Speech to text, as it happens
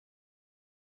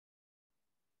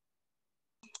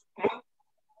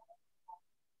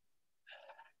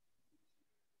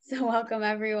So welcome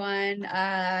everyone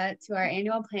to our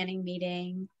annual planning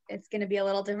meeting. It's going to be a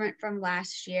little different from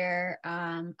last year.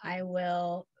 I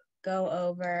will go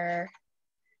over,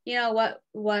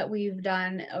 what we've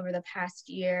done over the past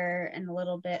year and a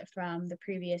little bit from the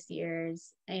previous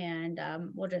years, and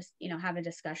we'll just, have a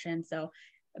discussion. So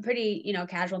a pretty,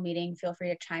 casual meeting. Feel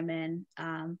free to chime in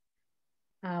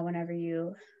whenever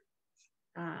you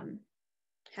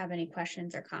have any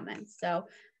questions or comments. So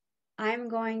I'm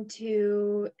going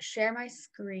to share my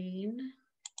screen.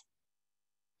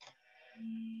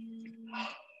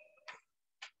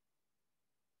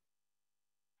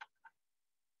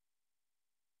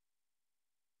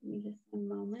 Give me just a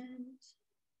moment.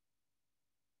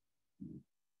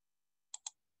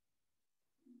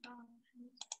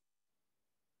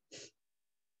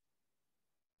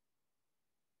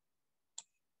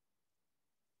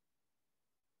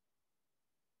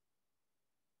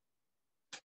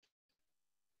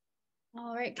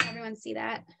 All right, can everyone see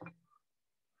that?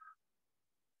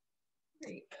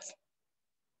 Great.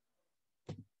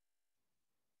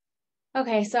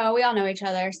 Okay, so we all know each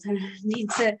other, so I don't need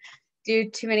to do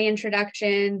too many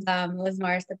introductions. Liz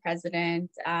Norris, the president.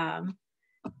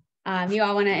 You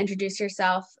all want to introduce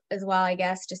yourself as well, I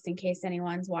guess, just in case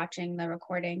anyone's watching the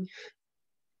recording.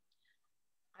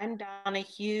 I'm Donna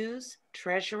Hughes,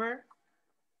 treasurer.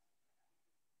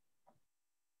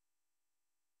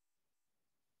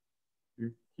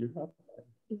 It's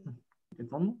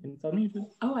unmuted.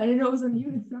 Oh, I didn't know it was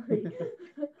unmuted, sorry.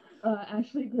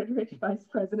 Ashley Goodrich, vice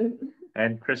president.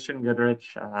 And Christian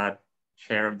Goodrich,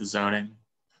 chair of the zoning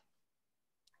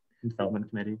and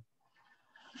development committee.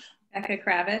 Becca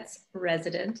Kravitz,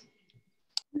 resident.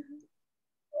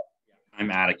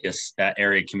 I'm Atticus,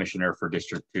 area commissioner for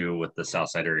District 2 with the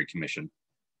Southside Area Commission.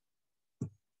 All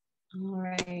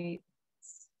right.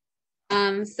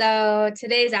 So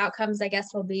today's outcomes, I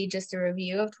guess, will be just a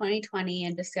review of 2020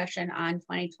 and discussion on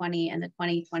 2020 and the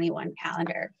 2021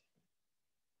 calendar.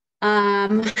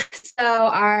 So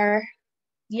our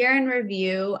year in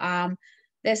review,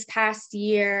 this past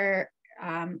year,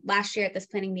 last year at this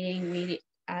planning meeting, we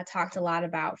talked a lot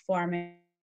about forming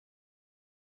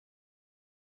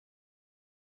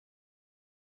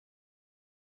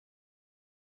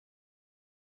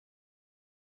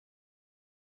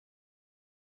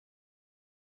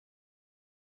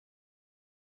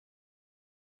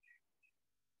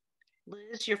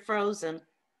Liz, you're frozen.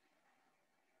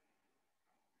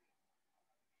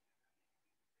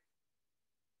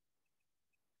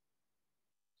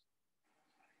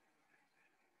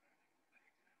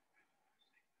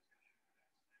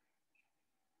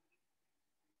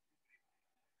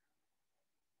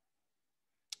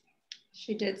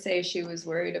 She did say she was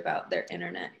worried about their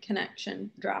internet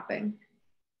connection dropping.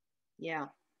 Yeah.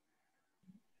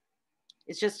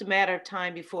 It's just a matter of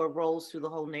time before it rolls through the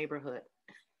whole neighborhood.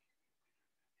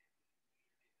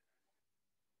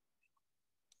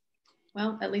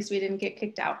 Well, at least we didn't get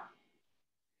kicked out.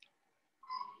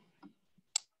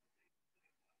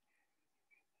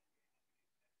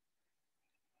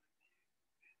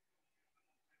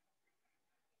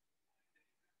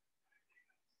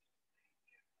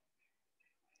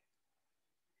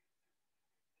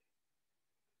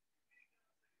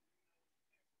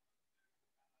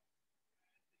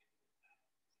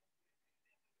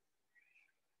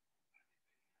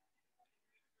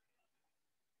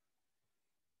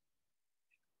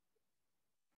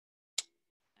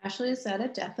 Ashley, is that a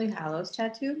Deathly Hallows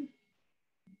tattoo?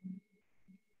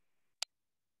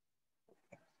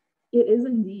 It is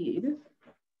indeed.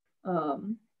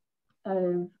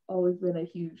 I've always been a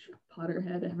huge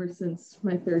Potterhead ever since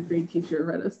my third grade teacher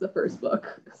read us the first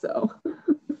book, so.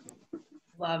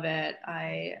 Love it.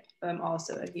 I am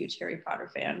also a huge Harry Potter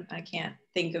fan. I can't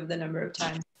think of the number of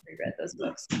times I reread those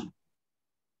books.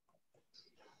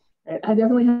 I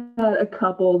definitely had a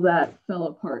couple that fell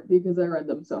apart because I read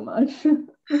them so much.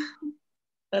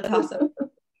 That's awesome.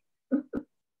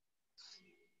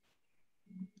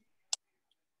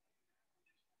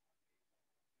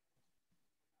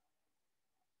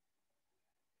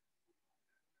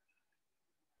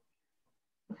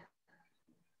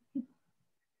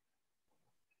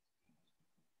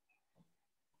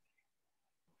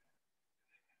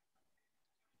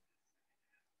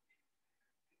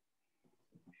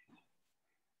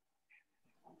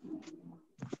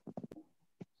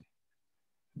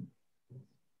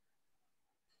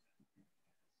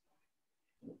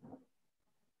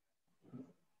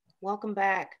 Welcome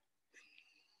back.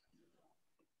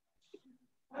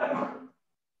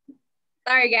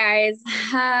 Sorry, guys.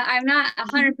 I'm not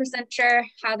 100% sure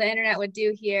how the internet would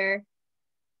do here.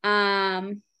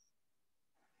 Let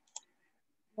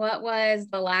what was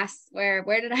the last, where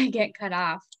did I get cut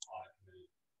off?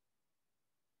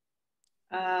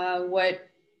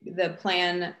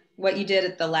 What you did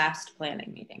at the last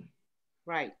planning meeting.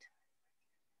 Right.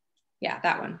 Yeah,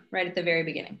 that one, right at the very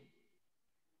beginning.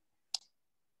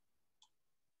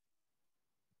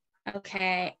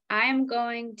 Okay, I'm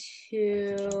going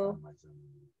to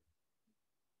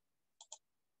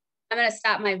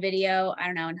stop my video. I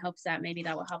don't know, in hopes that maybe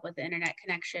that will help with the internet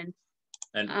connection.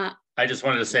 And I just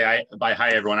wanted to say, hi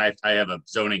everyone. I have a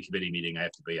zoning committee meeting I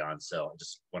have to be on, so I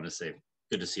just wanted to say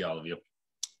good to see all of you.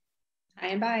 Hi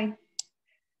and bye.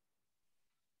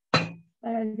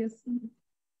 I guess.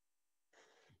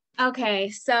 Okay,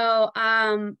 so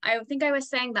I think I was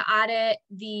saying the audit,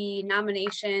 the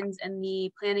nominations, and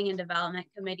the planning and development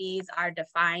committees are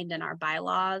defined in our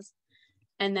bylaws.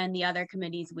 And then the other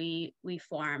committees we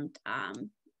formed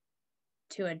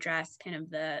to address kind of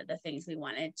the things we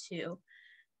wanted to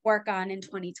work on in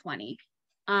 2020.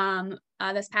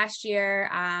 This past year,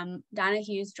 Donna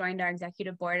Hughes joined our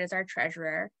executive board as our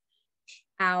treasurer.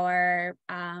 Our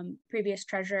previous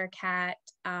treasurer, Kat,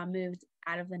 moved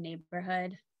out of the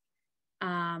neighborhood.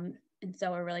 And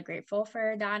so we're really grateful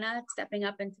for Donna stepping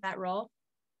up into that role.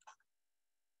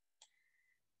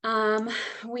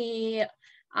 We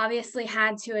obviously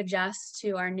had to adjust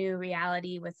to our new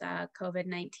reality with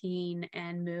COVID-19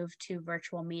 and move to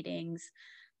virtual meetings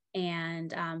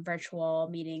and virtual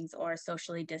meetings or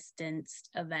socially distanced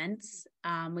events.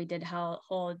 We did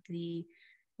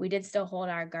still hold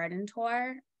our garden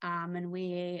tour, and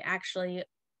we actually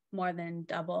more than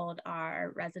doubled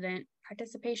our resident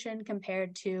participation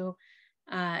compared to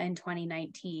in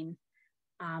 2019.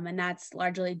 And that's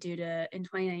largely due to, in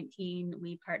 2019,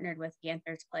 we partnered with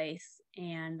Ganther's Place,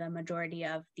 and the majority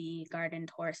of the garden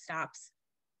tour stops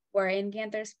were in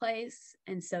Ganther's Place.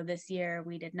 And so this year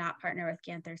we did not partner with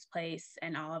Ganther's Place,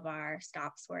 and all of our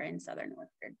stops were in Southern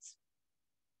Orchards.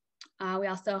 We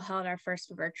also held our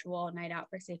first virtual Night Out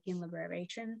for Safety and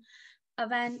Liberation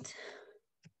event.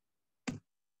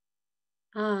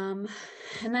 And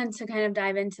then to kind of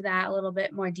dive into that a little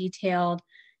bit more detailed,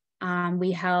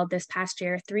 we held this past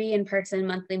year 3 in-person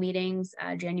monthly meetings,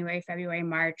 January, February,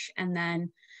 March, and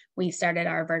then we started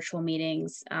our virtual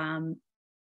meetings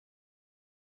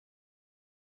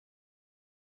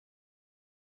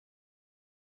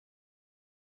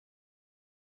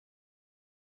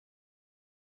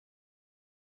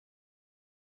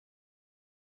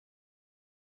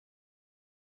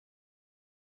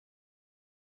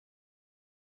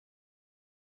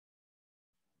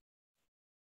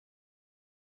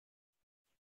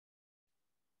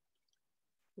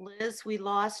Liz, we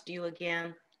lost you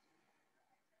again.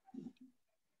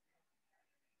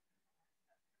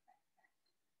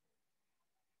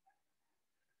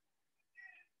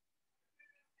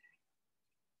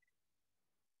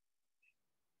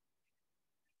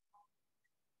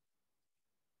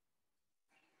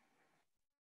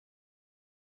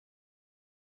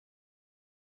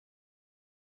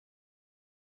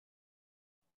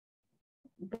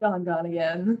 Gone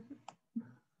again.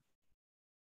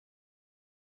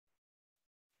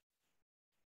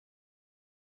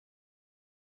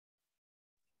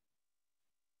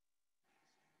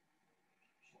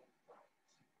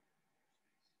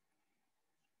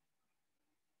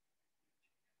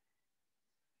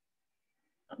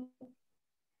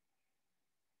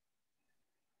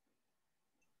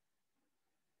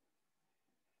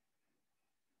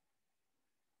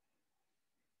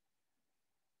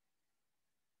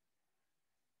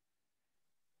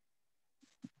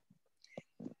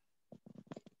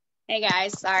 Hey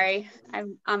guys, sorry,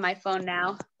 I'm on my phone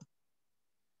now.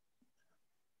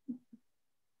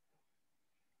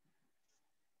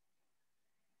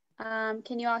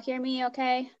 Can you all hear me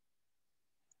okay?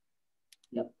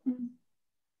 Yep.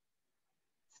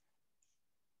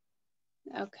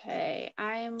 Okay,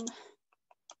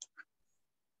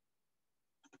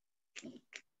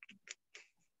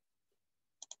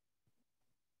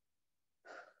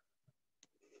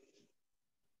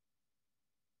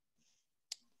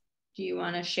 Do you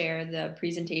want to share the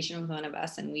presentation with one of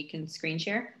us and we can screen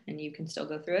share and you can still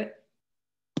go through it?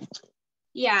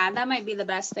 Yeah, that might be the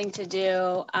best thing to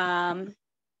do. I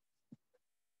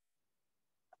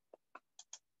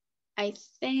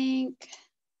think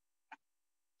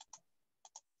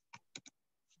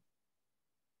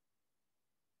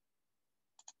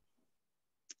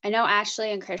I know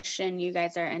Ashley and Christian, you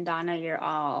guys are, and Donna, you're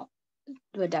all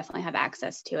would definitely have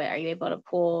access to it. Are you able to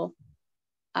pull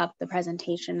up the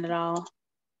presentation at all?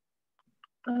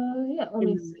 Yeah, let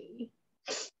me see.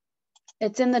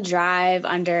 It's in the drive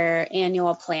under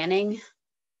annual planning.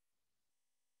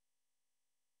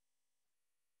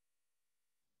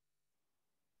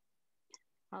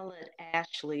 I'll let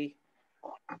Ashley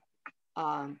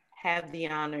have the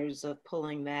honors of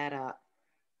pulling that up.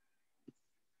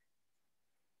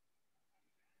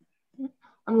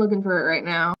 I'm looking for it right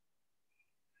now.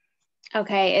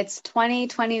 Okay, it's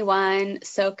 2021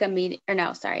 SOCA meeting, or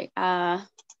no, sorry,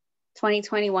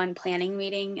 2021 planning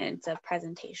meeting, and it's a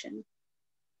presentation.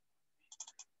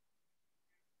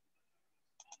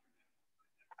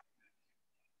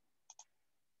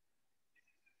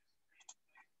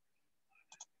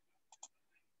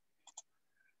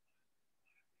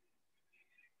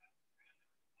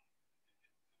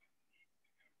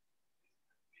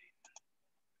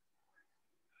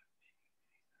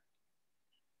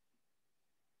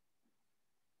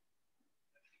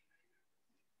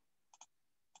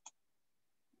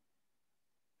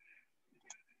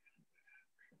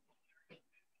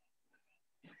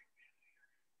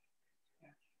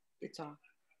 It's off.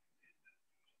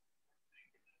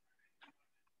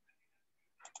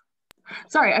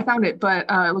 Sorry, I found it, but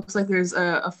it looks like there's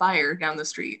a fire down the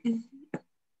street.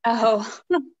 Oh,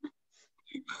 oh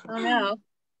no.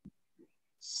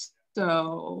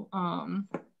 So,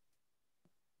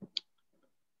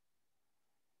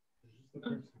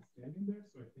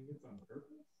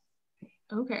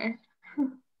 okay.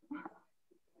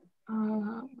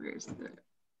 Where's the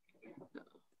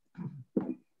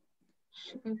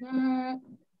share that?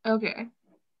 Okay.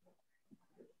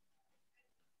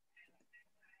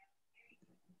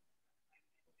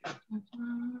 All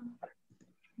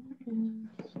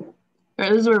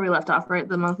right, this is where we left off, right?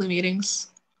 The monthly meetings.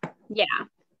 Yeah.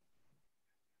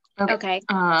 Okay.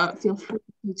 Feel free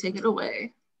to take it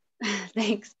away.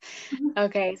 Thanks.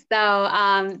 Okay,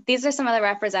 so these are some of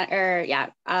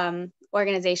the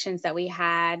organizations that we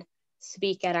had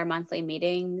speak at our monthly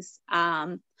meetings.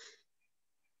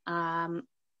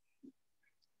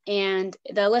 And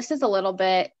the list is a little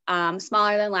bit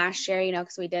smaller than last year, you know,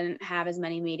 because we didn't have as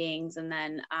many meetings, and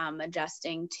then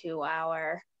adjusting to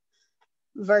our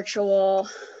virtual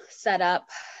setup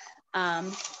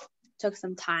took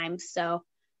some time. So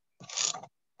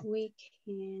we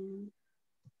can,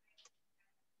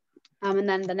 and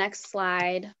then the next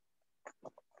slide.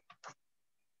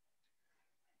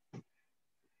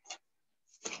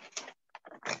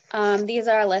 These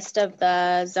are a list of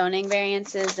the zoning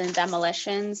variances and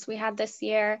demolitions we had this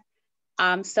year.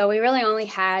 So we really only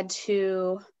had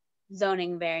 2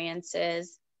 zoning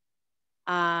variances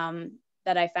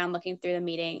that I found looking through the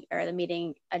meeting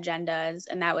agendas,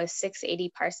 and that was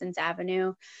 680 Parsons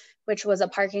Avenue, which was a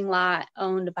parking lot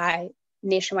owned by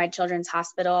Nationwide Children's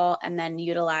Hospital and then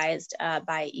utilized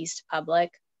by East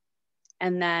Public,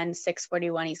 and then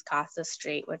 641 East Costa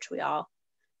Street, which we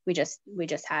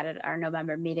just had at our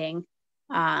November meeting.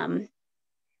 And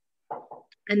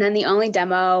then the only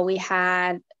demo we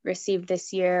had received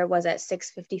this year was at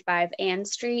 655 Ann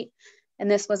Street. And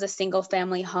this was a single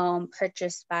family home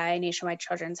purchased by Nationwide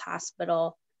Children's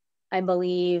Hospital. I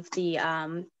believe the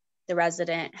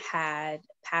resident had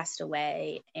passed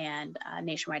away, and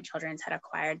Nationwide Children's had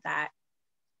acquired that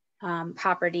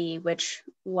property, which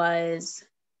was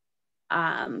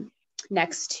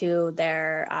next to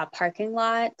their parking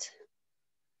lot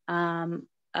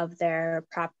of their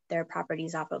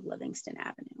properties off of Livingston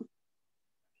Avenue.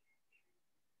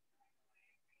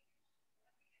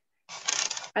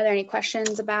 Are there any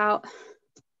questions about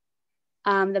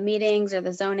the meetings or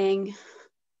the zoning?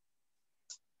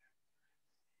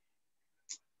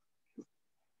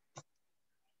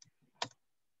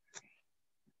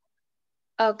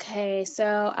 Okay,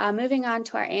 so moving on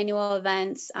to our annual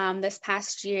events. This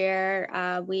past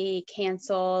year, we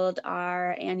canceled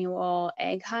our annual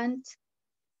egg hunt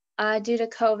due to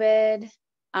COVID.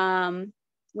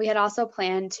 We had also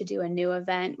planned to do a new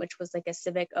event, which was like a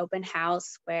civic open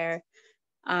house where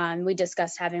we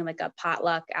discussed having like a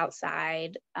potluck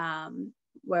outside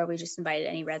where we just invited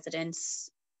any residents,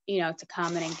 you know, to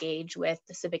come and engage with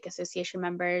the civic association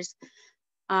members.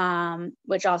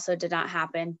 Which also did not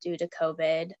happen due to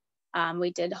COVID.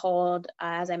 We did hold,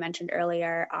 as I mentioned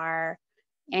earlier, our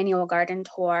annual garden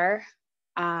tour.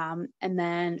 And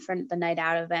then for the night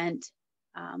out event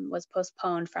was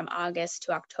postponed from August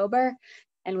to October.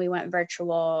 And we went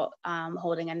virtual,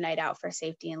 holding a night out for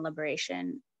safety and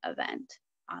liberation event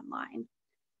online.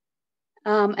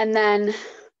 And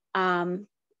then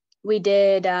we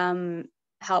did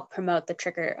help promote the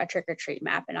trick or treat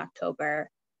map in October,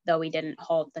 though we didn't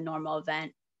hold the normal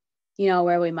event, you know,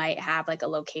 where we might have like a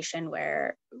location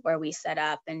where we set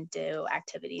up and do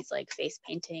activities like face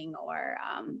painting or,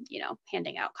 you know,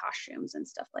 handing out costumes and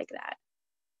stuff like that.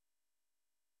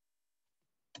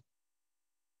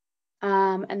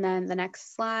 And then the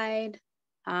next slide,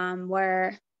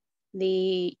 we're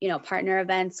the, partner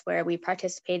events where we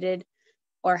participated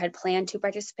or had planned to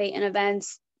participate in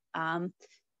events.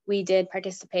 We did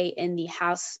participate in the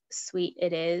House Sweet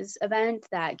It Is event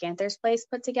that Ganther's Place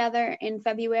put together in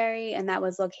February, and that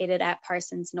was located at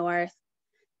Parsons North.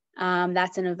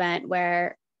 That's an event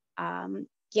where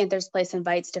Ganther's Place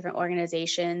invites different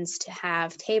organizations to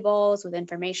have tables with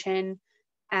information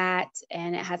at,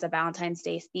 and it has a Valentine's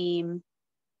Day theme,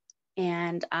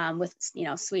 and with,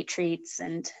 sweet treats,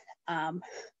 and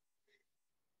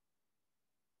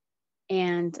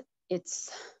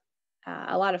it's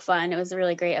a lot of fun. It was a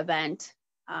really great event.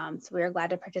 So we were glad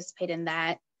to participate in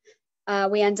that.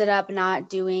 We ended up not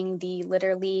doing the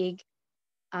Litter League.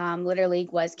 Litter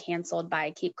League was canceled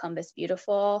by Keep Columbus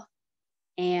Beautiful.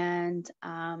 And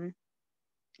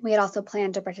we had also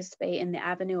planned to participate in the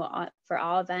Avenue for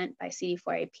All event by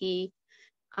CD4AP.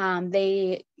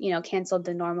 They, canceled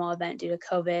the normal event due to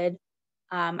COVID.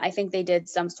 I think they did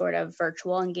some sort of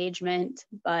virtual engagement,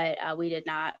 but we did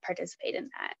not participate in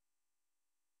that.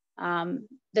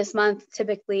 This month,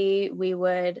 typically we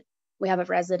have a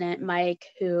resident, Mike,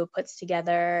 who puts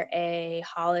together a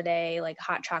holiday like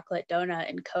hot chocolate donut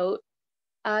and coat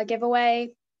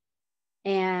giveaway.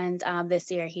 And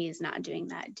this year he's not doing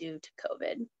that due to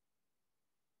COVID.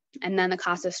 And then the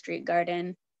Casa Street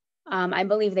Garden, I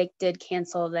believe they did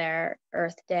cancel their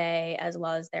Earth Day as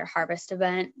well as their Harvest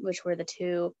event, which were the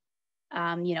two,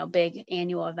 big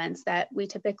annual events that we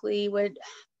typically would,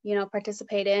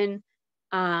 participate in.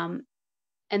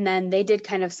 And then they did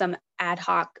kind of some ad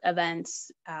hoc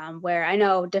events where I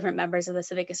know different members of the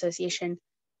Civic Association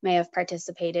may have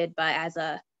participated, but as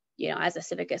a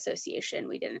Civic Association,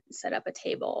 we didn't set up a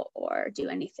table or do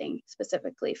anything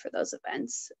specifically for those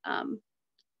events.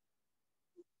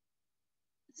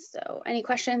 So any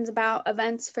questions about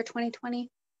events for 2020?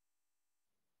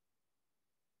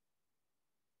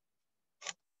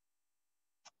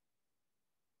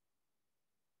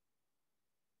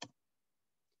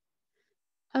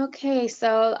 Okay,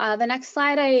 so the next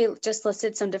slide, I just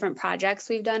listed some different projects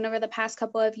we've done over the past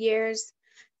couple of years.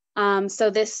 So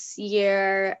this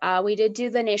year, we did do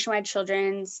the Nationwide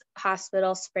Children's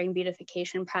Hospital Spring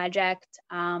Beautification Project.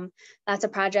 That's a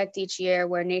project each year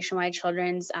where Nationwide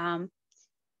Children's,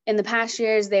 in the past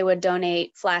years, they would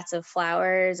donate flats of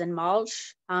flowers and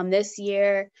mulch. This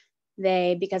year,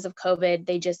 because of COVID,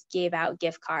 they just gave out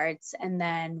gift cards, and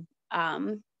then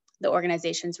the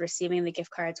organizations receiving the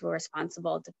gift cards were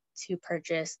responsible to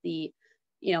purchase the,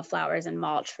 flowers and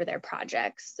mulch for their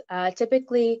projects.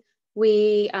 Typically,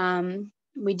 we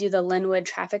do the Linwood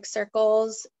traffic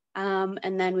circles,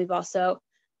 and then we've also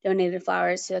donated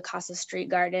flowers to the Casa Street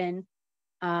Garden.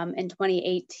 In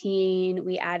 2018,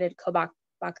 we added Kobacher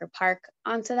Park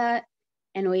onto that,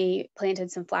 and we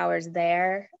planted some flowers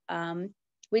there.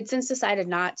 We'd since decided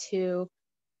not to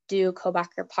do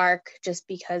Kobacher Park just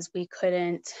because we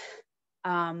couldn't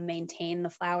maintain the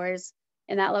flowers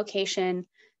in that location.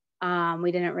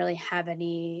 We didn't really have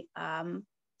any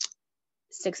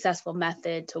successful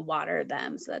method to water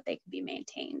them so that they could be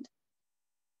maintained.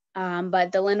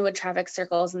 But the Linwood traffic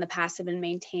circles in the past have been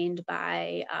maintained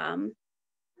by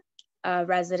a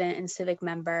resident and civic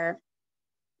member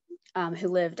who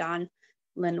lived on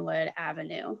Linwood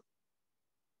Avenue.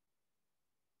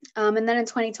 And then in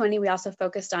 2020, we also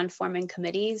focused on forming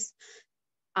committees.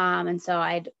 And so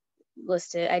I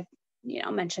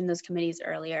mentioned those committees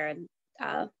earlier, and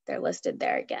they're listed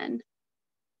there again.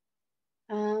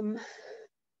 And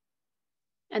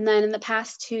then in the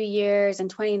past 2 years, in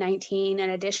 2019, in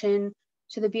addition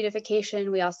to the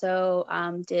beautification, we also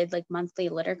did like monthly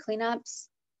litter cleanups,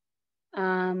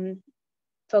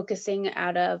 focusing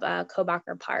out of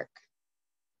Kobacher Park.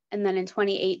 And then in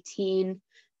 2018,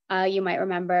 you might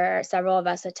remember several of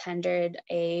us attended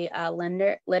a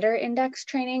litter index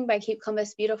training by Keep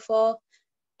Columbus Beautiful.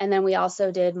 And then we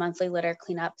also did monthly litter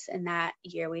cleanups, and that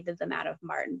year we did them out of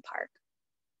Martin Park.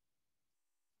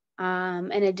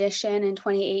 In addition, in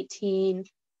 2018,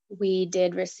 we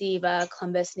did receive a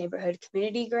Columbus Neighborhood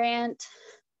Community Grant.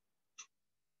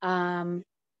 And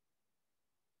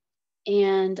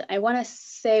I want to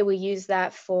say we used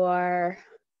that for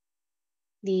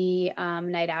the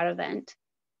night out event.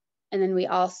 And then we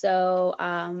also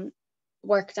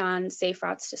worked on safe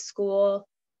routes to school,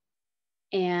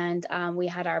 and we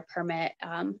had our permit,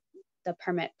 the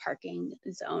permit parking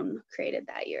zone created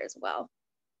that year as well.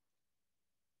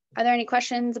 Are there any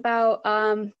questions about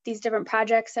these different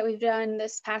projects that we've done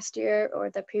this past year or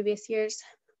the previous years?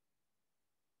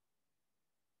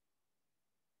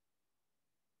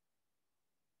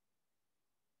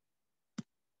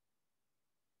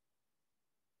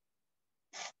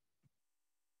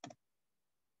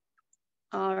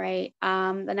 All right,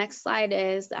 the next slide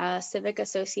is civic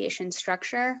association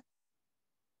structure.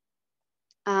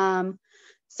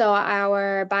 So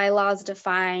our bylaws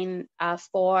define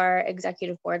 4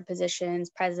 executive board positions: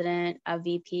 president, a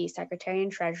VP, secretary,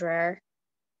 and treasurer.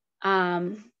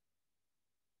 And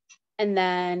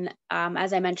then,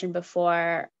 as I mentioned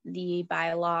before, the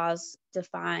bylaws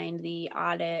define the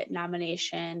audit,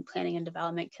 nomination, planning and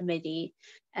development committee.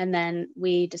 And then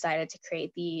we decided to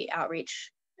create the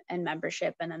outreach and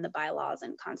membership, and then the bylaws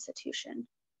and constitution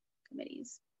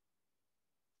committees.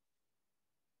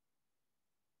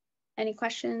 Any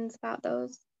questions about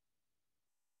those?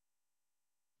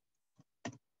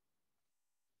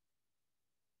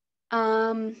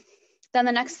 Then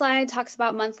the next slide talks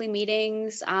about monthly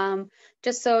meetings.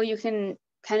 Just so you can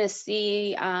kind of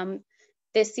see,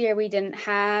 this year we didn't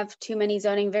have too many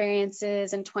zoning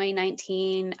variances. In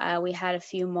 2019, we had a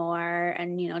few more,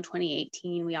 and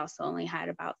 2018 we also only had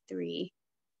about 3.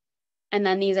 And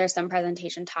then these are some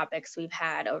presentation topics we've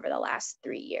had over the last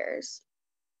 3 years.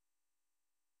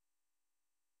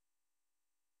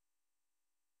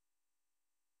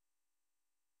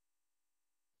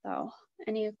 So,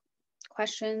 any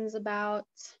questions about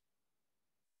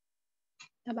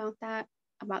that,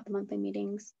 about the monthly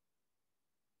meetings?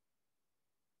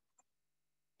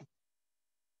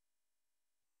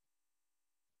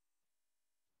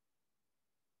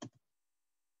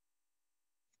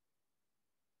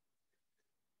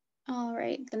 All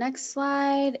right, the next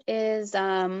slide is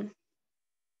our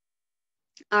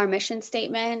mission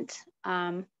statement.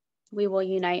 We will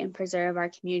unite and preserve our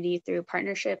community through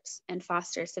partnerships and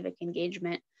foster civic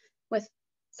involvement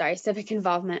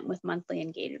with monthly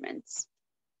engagements.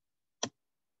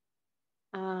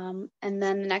 And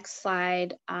then the next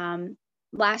slide,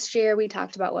 last year we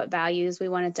talked about what values we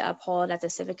wanted to uphold as a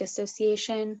civic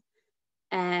association.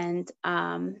 And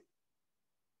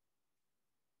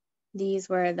these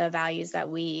were the values that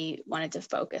we wanted to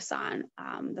focus on.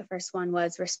 The first one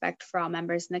was respect for all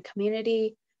members in the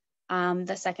community.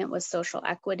 The second was social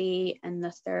equity, and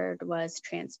the third was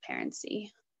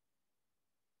transparency.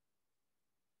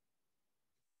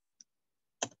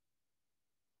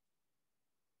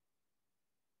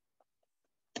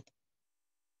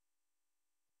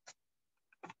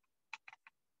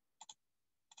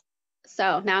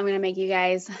 So now I'm going to make you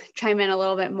guys chime in a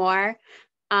little bit more.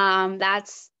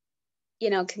 That's,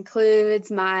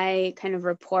 concludes my kind of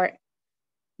report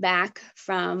back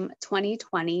from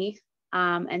 2020.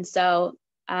 And so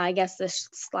I guess this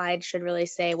slide should really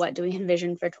say, what do we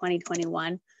envision for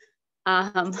 2021?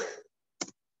 But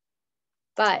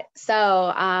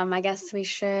so I guess we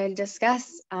should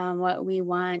discuss what we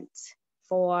want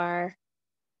to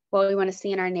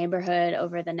see in our neighborhood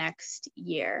over the next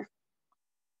year.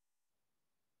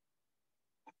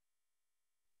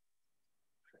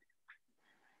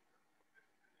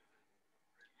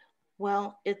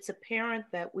 Well, it's apparent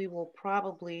that we will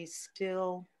probably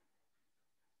still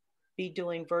be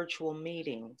doing virtual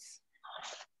meetings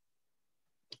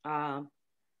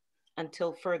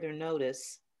until further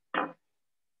notice.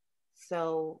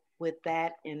 So with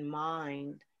that in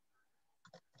mind,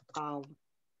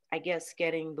 I guess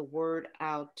getting the word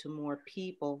out to more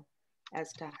people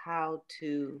as to how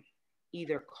to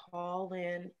either call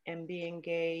in and be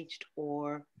engaged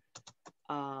or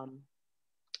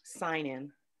sign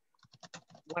in.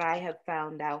 What I have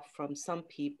found out from some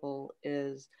people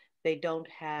is they don't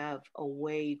have a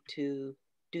way to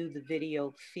do the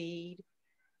video feed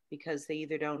because they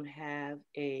either don't have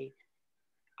an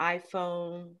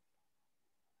iPhone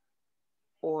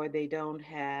or they don't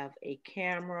have a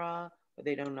camera or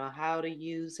they don't know how to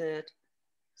use it.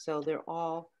 So they're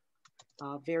all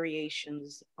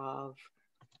variations of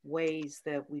ways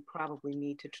that we probably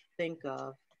need to think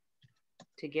of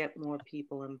to get more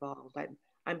people involved.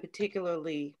 I'm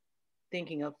particularly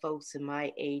thinking of folks in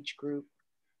my age group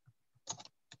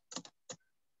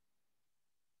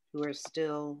who are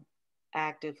still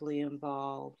actively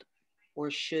involved or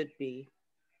should be.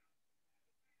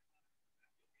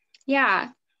 Yeah.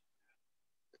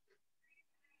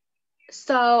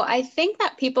 So I think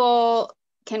that people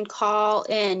can call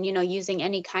in, using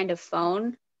any kind of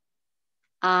phone,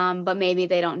 but maybe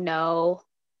they don't know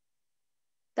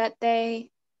that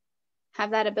they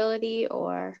have that ability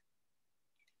or.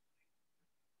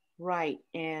 Right,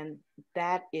 and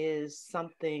that is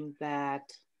something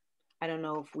that I don't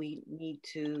know if we need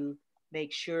to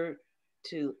make sure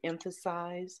to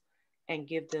emphasize and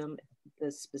give them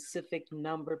the specific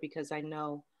number, because I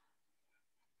know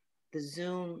the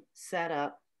Zoom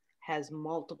setup has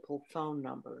multiple phone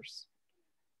numbers.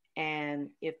 And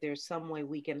if there's some way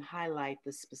we can highlight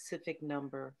the specific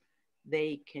number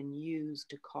they can use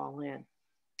to call in.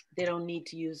 they don't need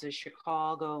to use a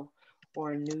Chicago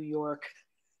or a New York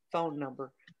phone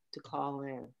number to call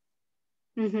in.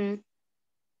 Mm-hmm.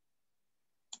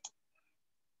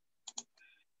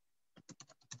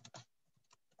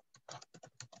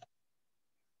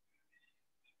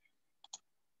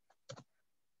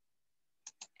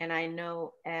 And I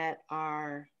know at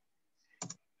our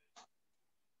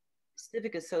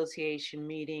Civic Association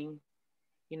meeting,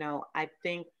 you know, I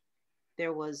think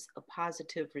there was a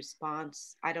positive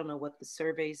response. I don't know what the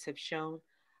surveys have shown,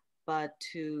 but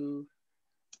to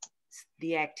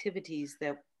the activities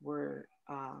that were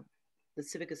the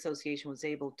Civic Association was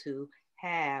able to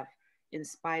have in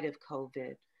spite of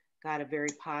COVID got a very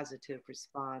positive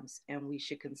response, and we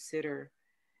should consider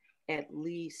at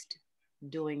least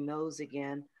doing those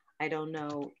again. I don't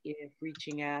know if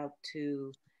reaching out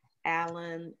to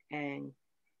Alan and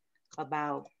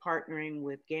about partnering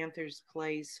with Ganther's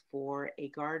Place for a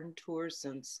garden tour,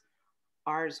 since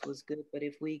ours was good, but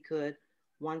if we could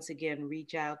once again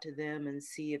reach out to them and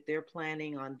see if they're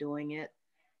planning on doing it,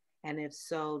 and if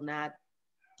so, not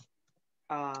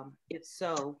if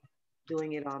so,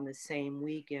 doing it on the same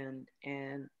weekend.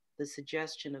 And the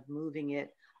suggestion of moving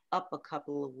it up a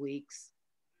couple of weeks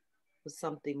was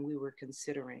something we were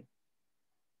considering.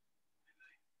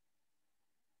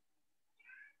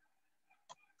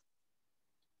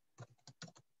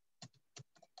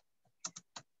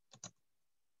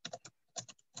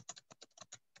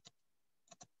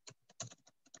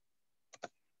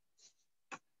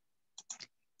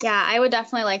 Yeah, I would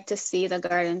definitely like to see the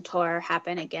garden tour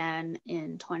happen again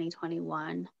in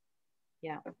 2021.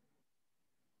 Yeah.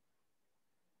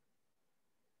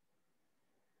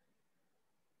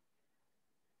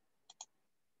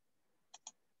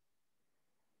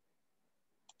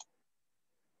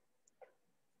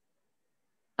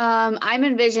 I'm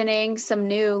envisioning some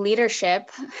new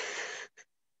leadership.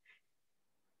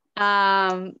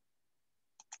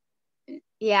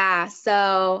 Yeah,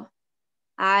 so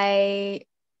I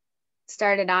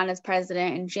started on as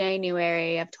president in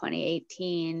January of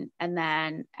 2018, and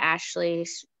then Ashley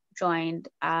joined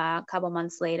a couple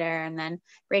months later, and then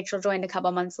Rachel joined a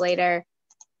couple months later.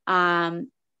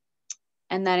 And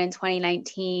then in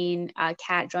 2019,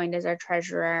 Kat joined as our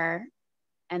treasurer,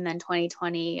 and then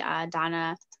 2020,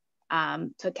 Donna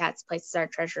took Kat's place as our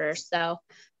treasurer. So,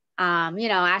 you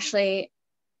know,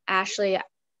 Ashley,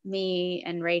 me,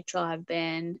 and Rachel have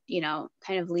been, you know,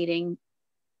 kind of leading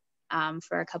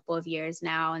for a couple of years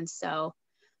now. And so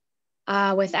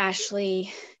with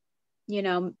Ashley, you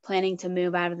know, planning to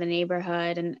move out of the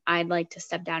neighborhood, and I'd like to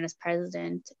step down as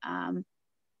president,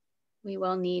 we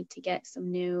will need to get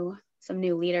some new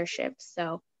leadership.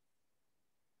 So,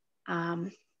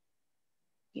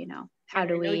 you know, how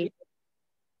do we?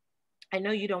 I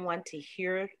know you don't want to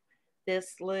hear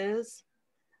this, Liz,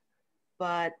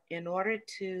 but in order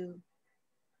to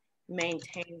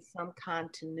maintain some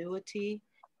continuity,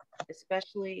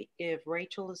 especially if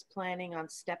Rachel is planning on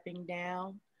stepping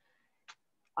down,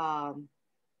 I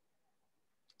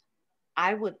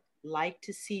would like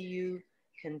to see you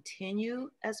continue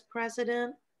as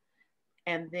president,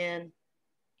 and then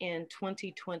in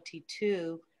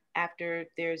 2022, after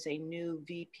there's a new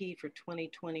VP for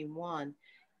 2021,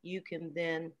 you can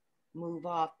then move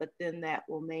off, but then that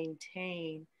will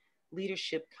maintain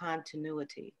leadership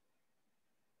continuity.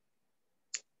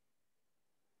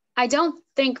 I don't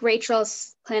think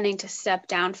Rachel's planning to step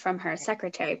down from her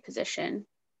secretary position.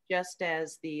 Just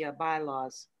as the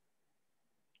bylaws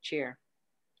chair,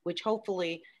 which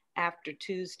hopefully after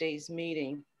Tuesday's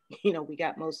meeting, you know, we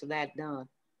got most of that done.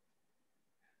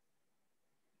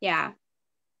 Yeah.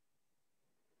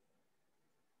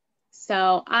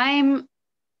 So I'm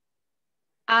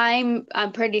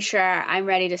pretty sure I'm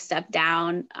ready to step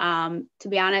down. To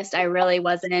be honest, I really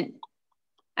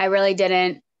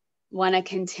didn't want to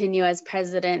continue as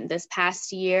president this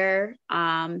past year.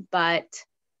 But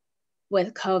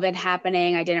with COVID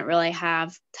happening, I didn't really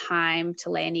have time to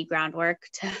lay any groundwork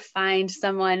to find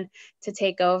someone to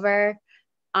take over.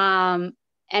 And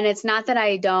it's not that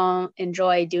I don't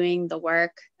enjoy doing the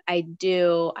work. I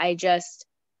do.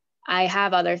 I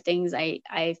have other things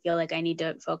I feel like I need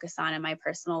to focus on in my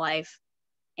personal life.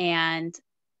 And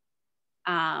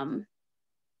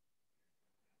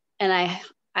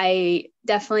I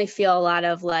definitely feel a lot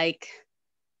of like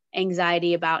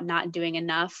anxiety about not doing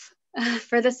enough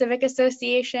for the Civic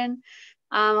Association.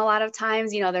 A lot of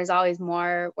times, you know, there's always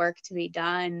more work to be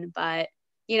done, but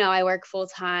you know, I work full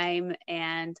time,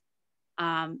 and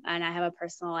I have a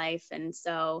personal life, and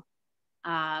so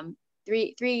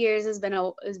 3 years has been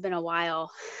a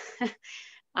while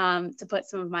to put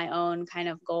some of my own kind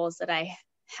of goals that I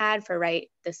had for right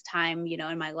this time, you know,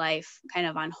 in my life kind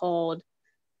of on hold.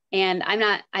 And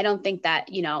I don't think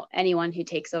that, you know, anyone who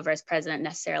takes over as president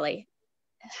necessarily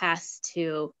has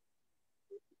to,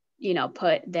 you know,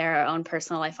 put their own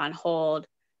personal life on hold.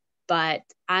 But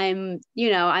I'm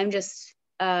an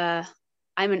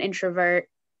introvert,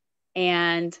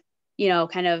 and, you know,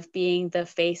 kind of being the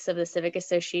face of the Civic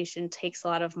Association takes a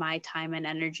lot of my time and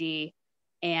energy,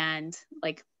 and,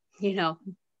 like, you know,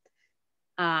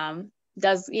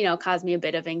 does, you know, cause me a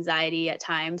bit of anxiety at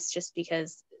times, just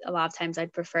because a lot of times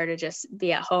I'd prefer to just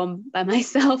be at home by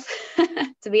myself,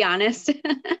 to be honest.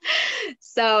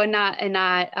 So not,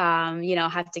 you know,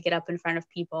 have to get up in front of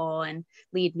people and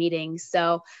lead meetings.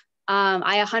 So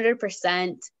I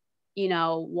 100%, you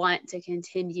know, want to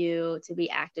continue to be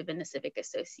active in the Civic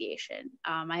Association.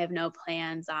 I have no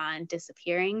plans on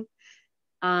disappearing.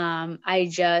 I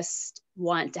just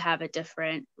want to have a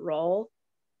different role.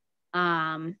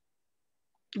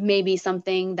 Maybe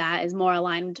something that is more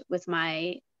aligned with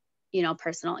my, you know,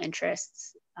 personal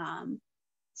interests.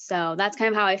 So that's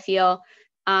kind of how I feel.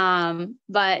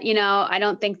 But, you know, I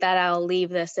don't think that I'll leave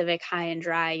the Civic high and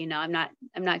dry. You know, I'm not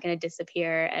going to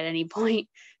disappear at any point.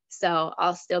 So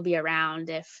I'll still be around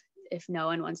if no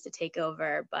one wants to take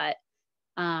over. But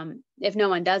if no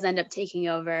one does end up taking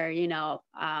over, you know,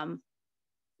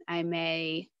 I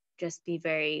may just be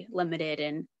very limited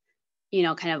in, you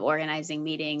know, kind of organizing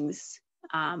meetings.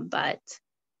 But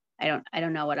I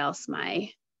don't know what else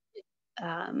my,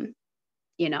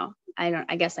 you know,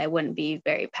 I guess I wouldn't be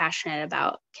very passionate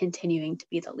about continuing to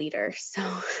be the leader. So,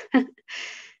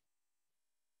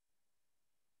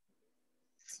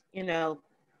 You know,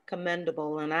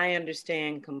 commendable, and I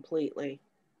understand completely.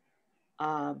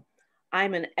 I'm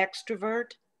an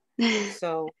extrovert,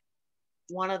 so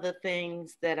one of the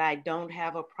things that I don't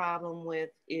have a problem with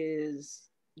is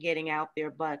getting out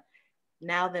there. But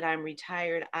now that I'm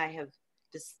retired, I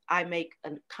make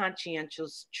a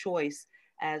conscientious choice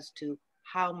as to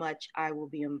how much I will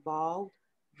be involved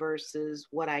versus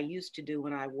what I used to do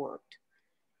when I worked.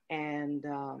 And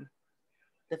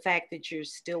the fact that you're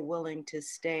still willing to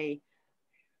stay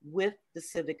with the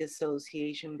Civic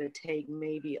Association, but take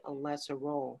maybe a lesser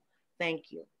role.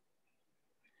 Thank you.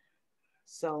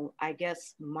 So I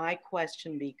guess my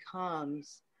question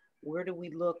becomes, where do we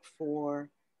look for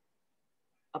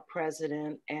a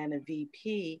president and a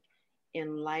VP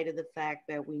in light of the fact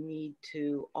that we need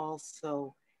to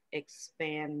also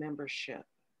expand membership?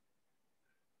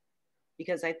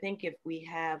 Because I think if we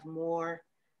have more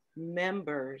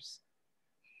members,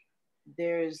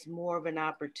 there's more of an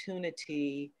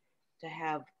opportunity to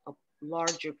have a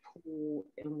larger pool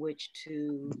in which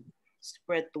to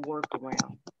spread the work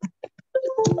around.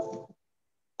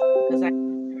 Because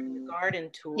during the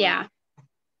garden tour, yeah,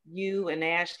 you and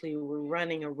Ashley were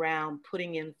running around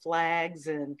putting in flags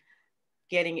and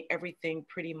getting everything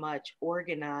pretty much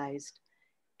organized.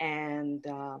 And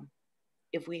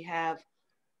if we have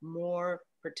more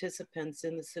participants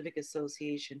in the Civic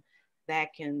Association,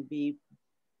 that can be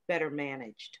better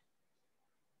managed.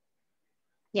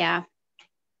 yeah.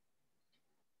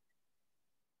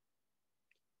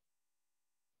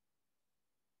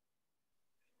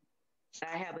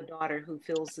 I have a daughter who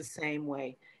feels the same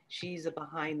way. She's a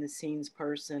behind the scenes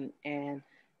person, and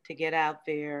to get out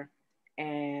there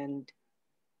and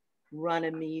run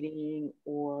a meeting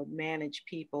or manage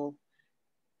people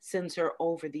sends her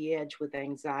over the edge with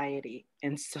anxiety.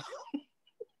 And so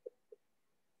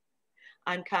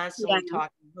I'm constantly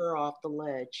talking her off the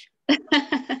ledge.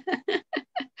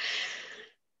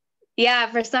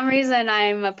 Yeah, for some reason,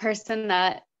 I'm a person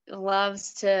that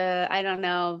loves to, I don't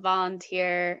know,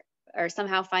 volunteer, or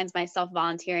somehow finds myself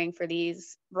volunteering for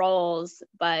these roles,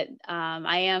 but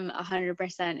I am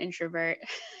 100% introvert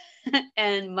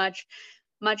and much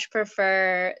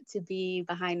prefer to be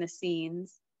behind the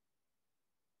scenes.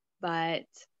 But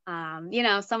you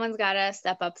know, someone's got to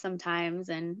step up sometimes,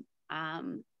 and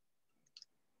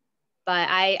but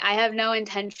I have no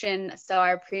intention. So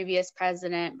our previous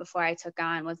president before I took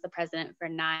on was the president for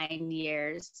 9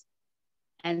 years.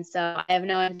 And so I have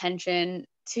no intention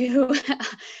to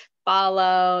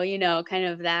follow, you know, kind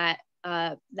of that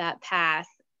path.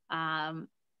 And,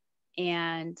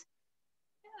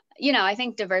 you know, I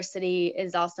think diversity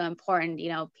is also important. You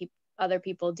know, other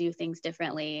people do things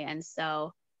differently. And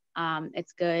so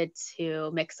it's good to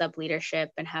mix up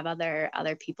leadership and have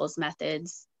other people's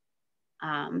methods,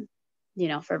 you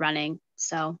know, for running.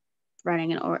 So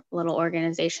running a little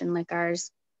organization like ours.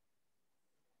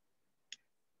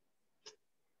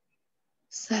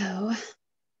 So,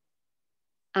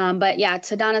 but yeah,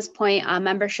 to Donna's point,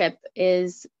 membership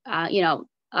is, you know,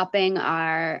 upping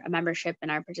our membership and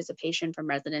our participation from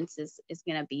residents is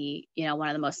going to be, you know, one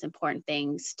of the most important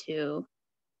things to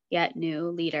get new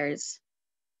leaders.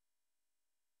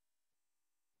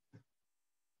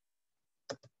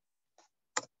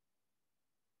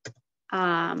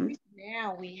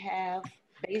 Now we have,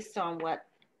 based on what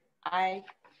I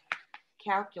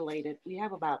calculated, we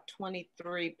have about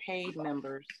 23 paid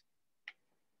members.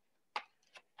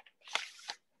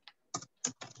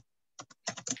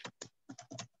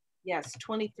 Yes,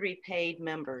 23 paid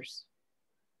members.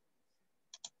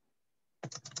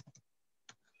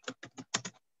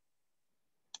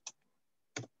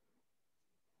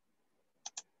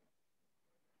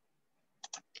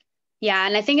 Yeah,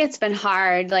 and I think it's been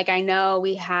hard. Like, I know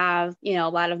we have, you know, a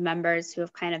lot of members who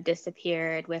have kind of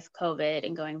disappeared with COVID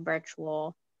and going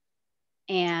virtual.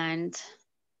 And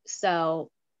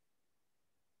so,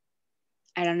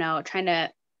 I don't know, trying to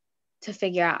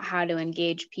figure out how to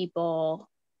engage people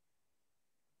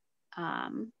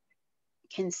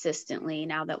consistently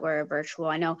now that we're virtual.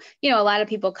 I know, you know, a lot of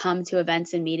people come to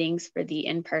events and meetings for the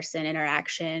in-person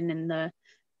interaction and the,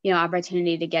 you know,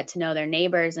 opportunity to get to know their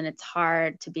neighbors. And it's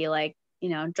hard to be like, you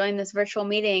know, join this virtual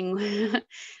meeting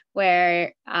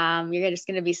where you're just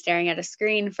going to be staring at a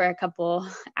screen for a couple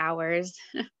hours.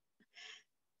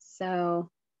 So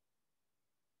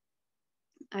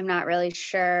I'm not really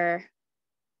sure,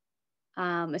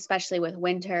 especially with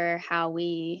winter, how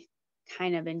we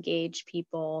kind of engage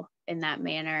people in that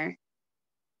manner.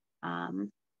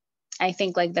 I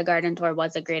think like the garden tour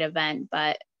was a great event,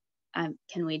 but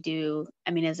can we do,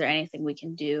 I mean, is there anything we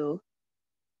can do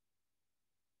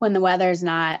when the weather's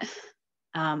not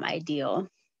ideal?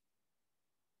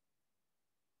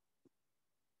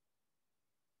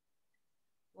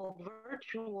 Well,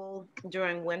 virtual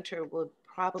during winter would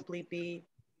probably be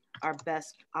our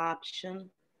best option.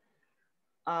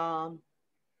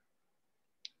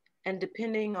 And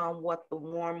depending on what the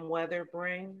warm weather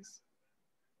brings,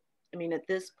 I mean, at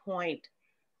this point,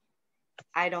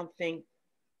 I don't think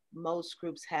most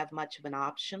groups have much of an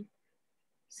option,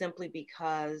 simply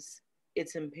because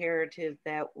it's imperative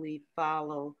that we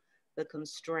follow the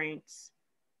constraints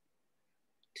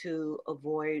to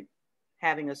avoid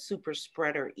having a super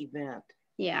spreader event.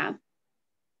 Yeah.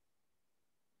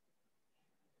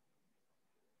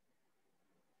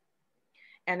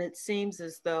 And it seems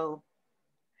as though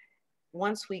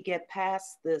once we get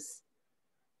past this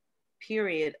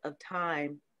period of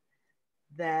time,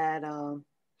 that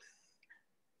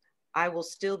I will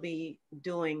still be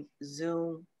doing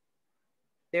Zoom.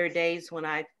 There are days when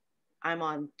I'm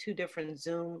on 2 different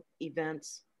Zoom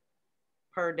events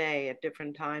per day at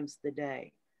different times of the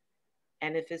day.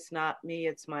 And if it's not me,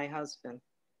 it's my husband.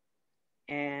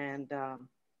 And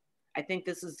I think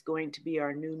this is going to be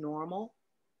our new normal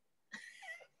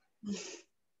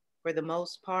for the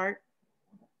most part,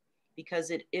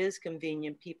 because it is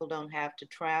convenient. People don't have to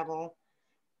travel,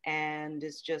 and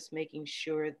it's just making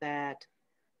sure that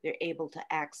they're able to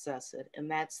access it.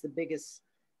 And that's the biggest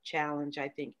challenge I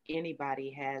think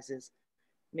anybody has, is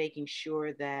making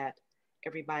sure that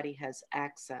everybody has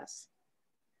access.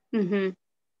 Mm-hmm.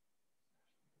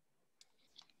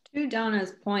 To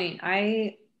Donna's point,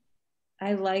 I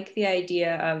like the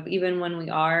idea of, even when we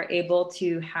are able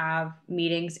to have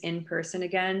meetings in person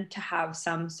again, to have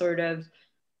some sort of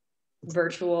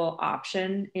virtual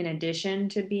option in addition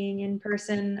to being in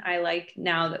person. I like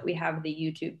now that we have the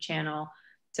YouTube channel.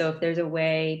 So if there's a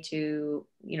way to,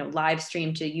 you know, live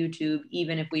stream to YouTube,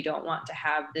 even if we don't want to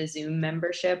have the Zoom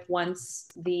membership once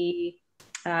the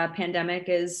pandemic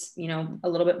is, you know, a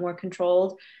little bit more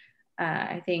controlled,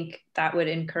 I think that would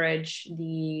encourage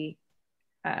the,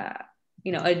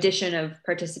 you know, addition of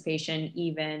participation,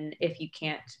 even if you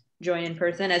can't join in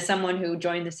person. As someone who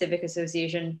joined the Civic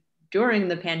Association during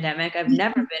the pandemic, I've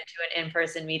never been to an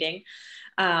in-person meeting.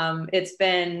 It's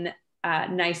been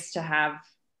nice to have,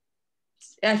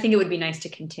 I think it would be nice to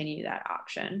continue that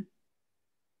option.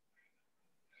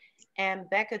 And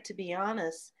Becca, to be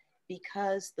honest,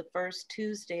 because the first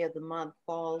Tuesday of the month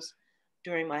falls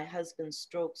during my husband's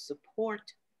stroke support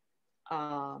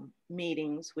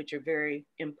meetings, which are very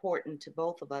important to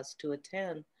both of us to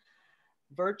attend,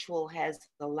 virtual has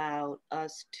allowed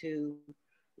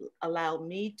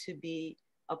me to be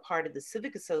a part of the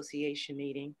Civic Association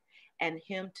meeting and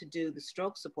him to do the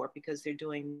stroke support, because they're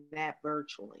doing that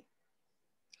virtually.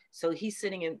 So he's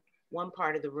sitting in one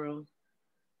part of the room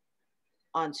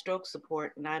on stroke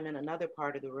support, and I'm in another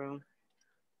part of the room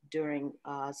during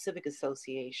Civic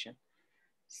Association.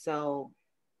 So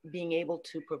being able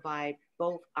to provide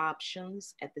both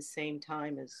options at the same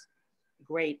time is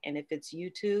great. And if it's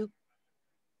YouTube,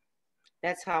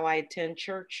 that's how I attend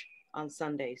church on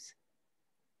Sundays.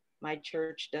 my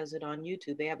church does it on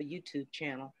YouTube. They have a YouTube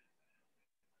channel.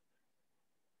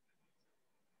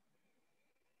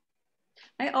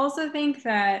 I also think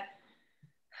that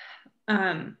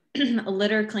a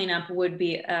litter cleanup would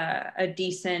be a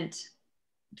decent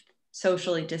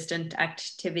socially distant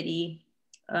activity,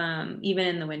 even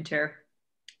in the winter,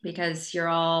 because you're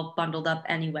all bundled up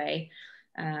anyway.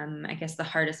 I guess the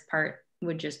hardest part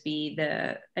would just be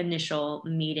the initial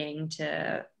meeting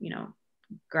to,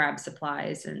 grab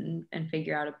supplies and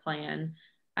figure out a plan.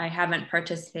 I haven't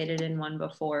participated in one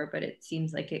before, but it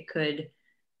seems like it could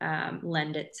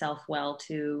lend itself well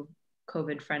to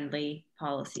COVID-friendly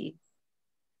policy.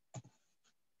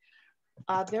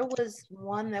 There was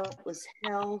one that was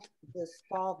held this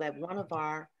fall that one of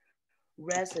our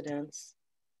residents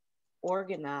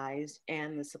organized,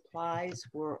 and the supplies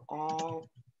were all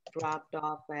dropped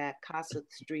off at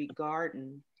Cossack Street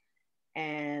Garden.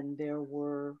 And there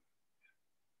were,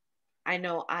 I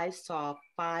know I saw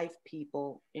 5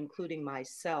 people, including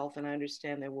myself, and I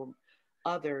understand there were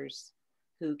others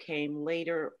who came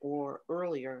later or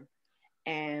earlier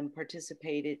and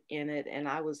participated in it. And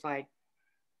I was like,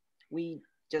 we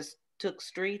just took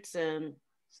streets and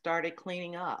started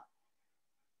cleaning up.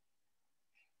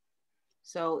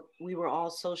 So we were all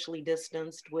socially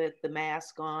distanced with the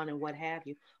mask on and what have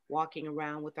you, walking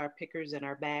around with our pickers and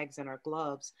our bags and our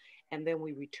gloves. And then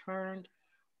we returned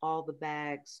all the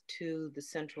bags to the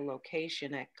central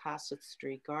location at Cossack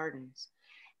Street Gardens.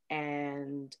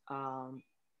 And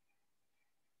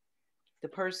the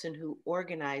person who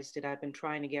organized it, I've been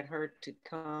trying to get her to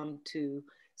come to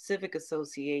Civic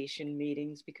Association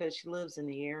meetings because she lives in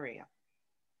the area.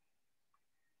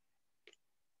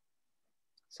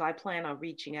 So I plan on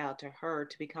reaching out to her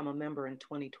to become a member in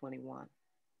 2021.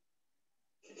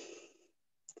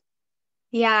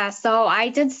 Yeah, so I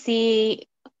did see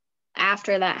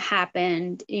after that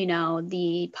happened,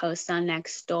 the post on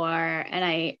Nextdoor, and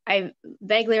I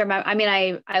vaguely remember,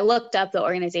 I looked up the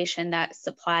organization that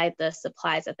supplied the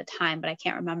supplies at the time, but I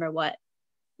can't remember what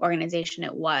organization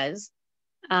it was.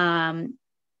 The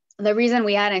reason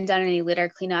we hadn't done any litter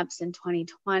cleanups in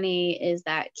 2020 is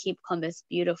that Keep Columbus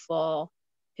Beautiful,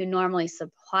 who normally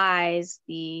supplies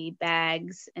the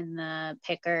bags and the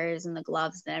pickers and the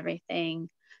gloves and everything,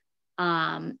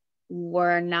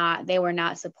 were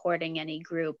not supporting any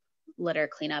group litter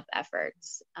cleanup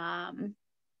efforts.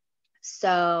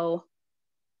 So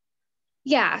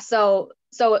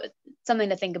something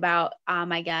to think about,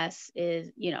 I guess,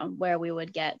 is, where we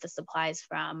would get the supplies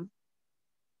from.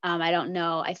 I don't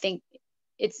know. I think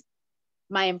it's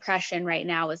my impression right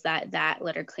now is that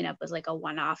litter cleanup was like a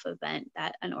one-off event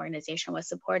that an organization was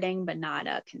supporting, but not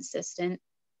a consistent.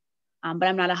 But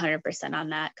I'm not 100% on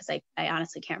that because I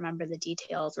honestly can't remember the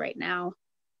details right now.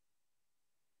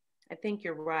 I think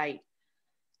you're right.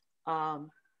 But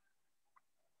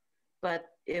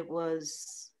it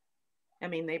was,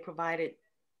 they provided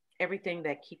everything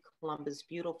that Keep Columbus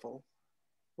Beautiful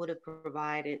would have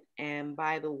provided. And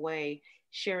by the way,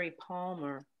 Sherry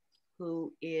Palmer,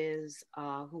 who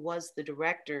was the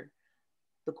director,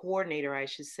 the coordinator, I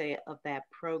should say, of that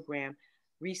program,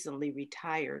 recently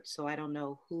retired. So I don't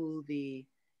know who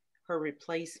her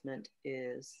replacement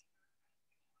is.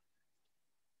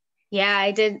 Yeah,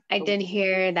 I did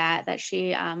hear that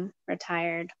she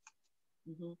retired.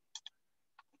 Mm-hmm.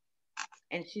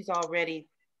 And she's already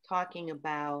talking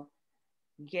about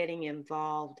getting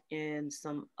involved in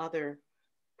some other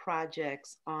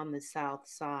projects on the South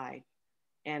Side.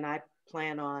 And I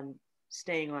plan on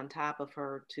staying on top of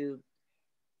her to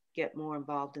get more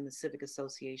involved in the Civic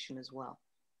Association as well.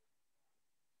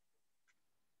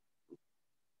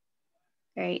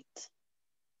 Great.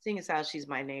 Seeing as how she's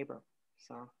my neighbor,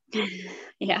 so.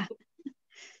 Yeah.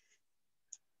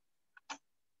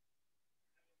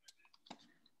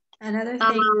 Another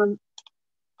thing.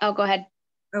 Oh, go ahead.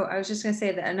 Oh, I was just going to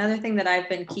say that another thing that I've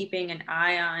been keeping an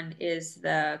eye on is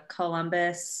the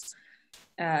Columbus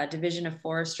Division of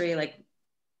Forestry, like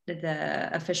the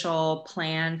official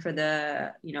plan for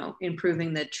the,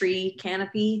 improving the tree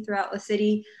canopy throughout the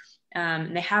city.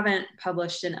 They haven't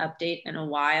published an update in a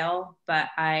while, but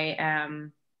I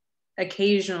am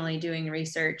occasionally doing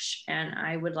research, and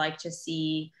I would like to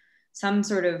see some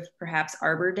sort of perhaps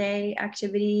Arbor Day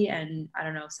activity and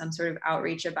some sort of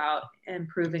outreach about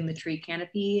improving the tree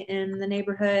canopy in the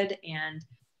neighborhood and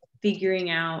figuring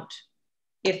out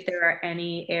if there are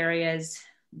any areas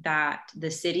that the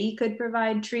city could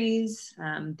provide trees.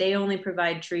 They only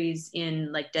provide trees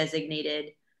in like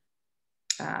designated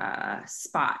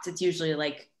spots. It's usually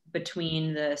like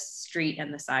between the street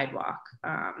and the sidewalk.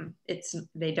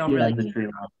 They don't really. The tree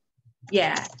lot.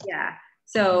 Yeah.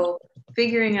 So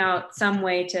figuring out some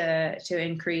way to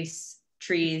increase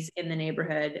trees in the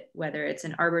neighborhood, whether it's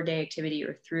an Arbor Day activity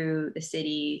or through the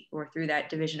city or through that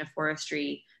Division of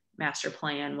Forestry master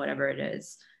plan, whatever it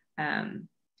is. I'm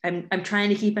trying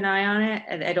to keep an eye on it.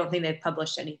 And I don't think they've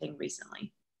published anything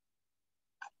recently.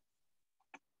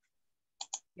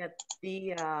 Yeah,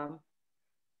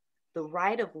 the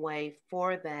right of way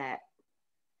for that,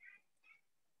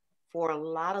 for a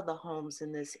lot of the homes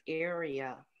in this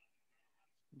area,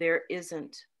 there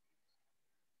isn't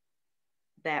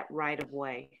that right of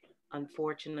way,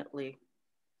 unfortunately.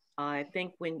 I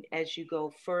think as you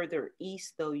go further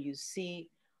east, though, you see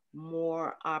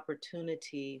more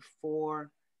opportunity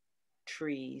for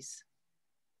trees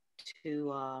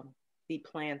to be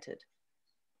planted.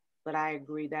 But I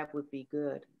agree that would be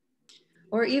good.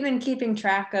 Or even keeping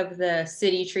track of the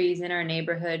city trees in our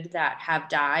neighborhood that have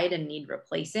died and need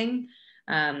replacing,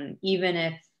 even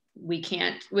if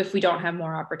we don't have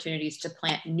more opportunities to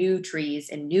plant new trees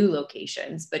in new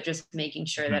locations, but just making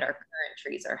sure that our current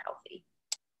trees are healthy.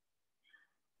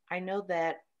 I know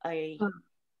that a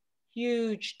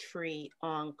huge tree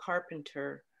on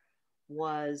Carpenter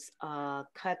was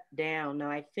cut down. Now,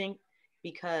 I think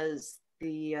because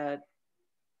the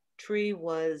tree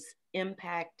was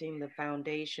impacting the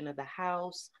foundation of the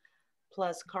house,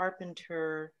 plus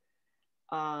Carpenter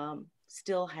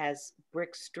still has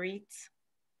brick streets,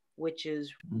 which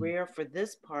is rare for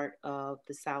this part of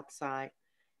the South Side.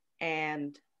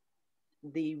 And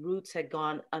the roots had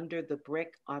gone under the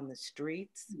brick on the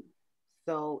streets.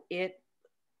 So it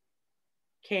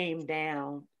came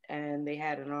down, and they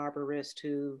had an arborist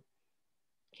who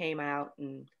came out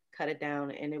and cut it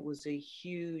down, and it was a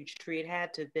huge tree. It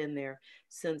had to have been there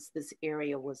since this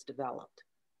area was developed.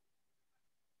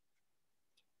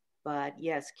 But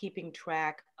yes, keeping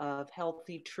track of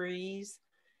healthy trees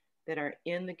that are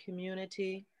in the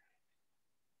community,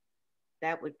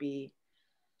 it would be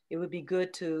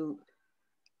good to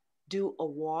do a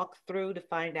walkthrough to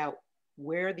find out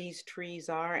where these trees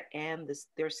are and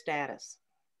their status.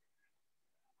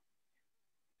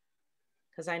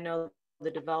 Because I know the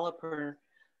developer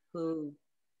who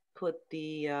put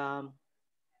the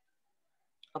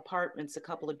apartments a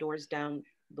couple of doors down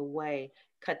the way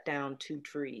cut down 2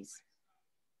 trees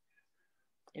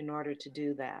in order to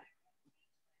do that.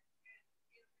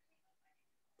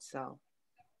 So.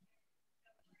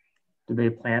 Do they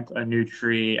plant a new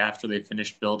tree after they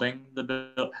finish building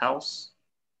the house?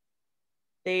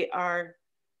 They are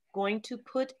going to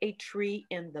put a tree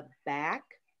in the back.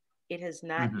 It has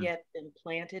not yet been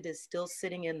planted. It's still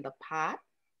sitting in the pot.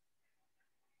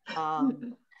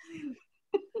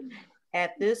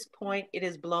 At this point, it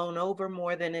is blown over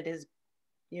more than it is,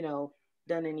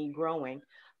 done any growing.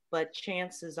 But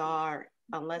chances are,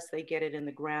 unless they get it in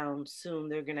the ground soon,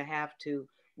 they're going to have to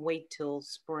wait till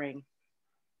spring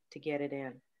to get it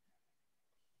in.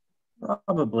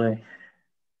 Probably.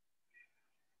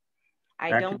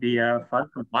 That could be a fun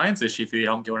compliance issue if you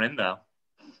don't go in, though.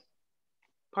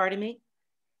 Pardon me?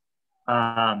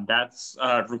 That's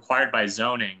required by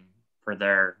zoning for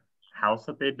their house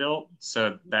that they built.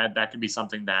 So that could be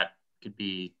something that could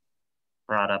be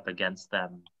brought up against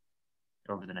them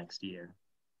over the next year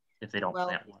if they don't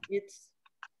plant one.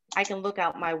 I can look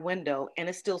out my window and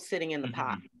it's still sitting in the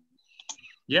pot.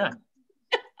 Yeah.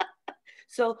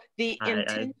 So the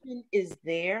intention is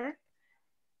there.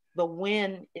 The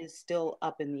when is still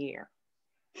up in the air.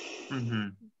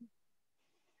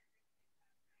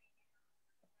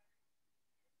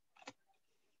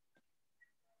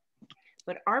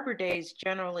 But Arbor Day is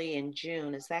generally in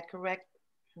June. Is that correct,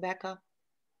 Becca?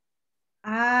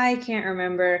 I can't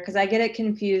remember because I get it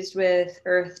confused with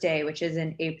Earth Day, which is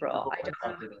in April. I don't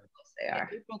know what else they are.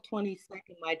 April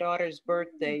 22nd, my daughter's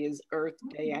birthday is Earth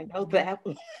Day. I know that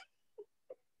one.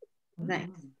 Nice.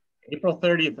 April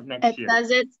 30th of next year.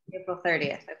 Does it? April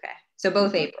 30th. Okay. So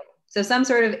both April. So some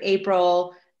sort of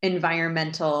April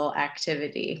environmental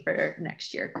activity for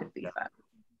next year could be fun.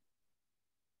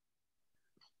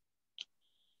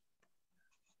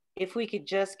 If we could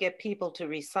just get people to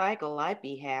recycle, I'd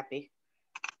be happy.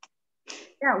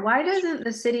 Yeah, why doesn't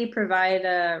the city provide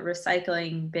a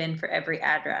recycling bin for every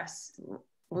address?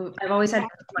 I've always had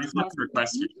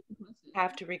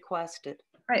have to request it.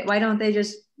 Right. Why don't they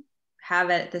just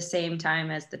have it at the same time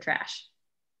as the trash?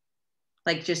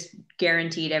 Like just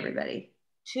guaranteed everybody.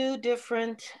 2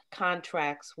 different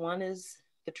contracts. One is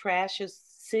the trash is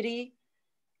city,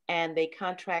 and they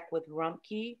contract with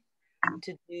Rumpke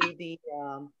to do the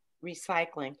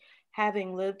recycling.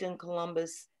 Having lived in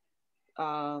Columbus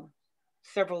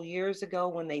several years ago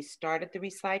when they started the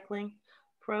recycling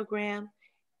program,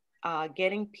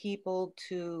 getting people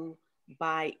to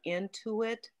buy into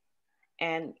it.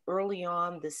 And early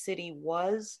on, the city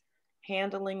was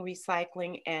handling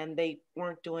recycling and they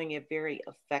weren't doing it very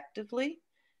effectively.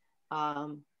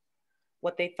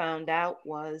 What they found out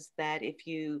was that if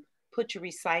you put your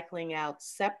recycling out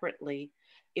separately,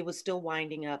 it was still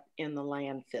winding up in the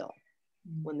landfill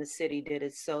when the city did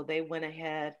it. So they went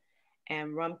ahead,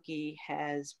 and Rumpke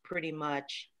has pretty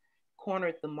much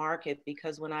cornered the market,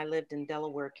 because when I lived in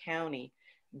Delaware County,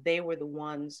 they were the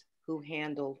ones who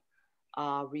handled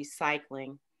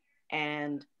recycling,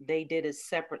 and they did it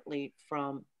separately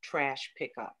from trash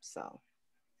pickup. So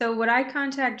would I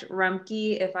contact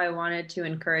Rumpke if I wanted to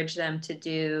encourage them to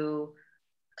do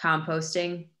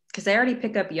composting? Because they already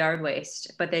pick up yard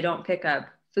waste, but they don't pick up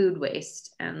food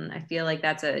waste. And I feel like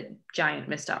that's a giant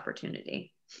missed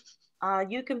opportunity.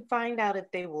 You can find out if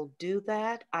they will do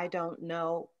that. I don't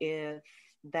know if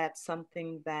that's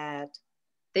something that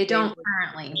they don't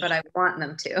currently, but I want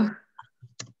them to.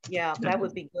 Yeah, that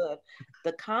would be good.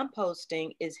 The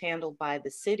composting is handled by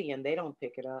the city and they don't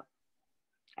pick it up.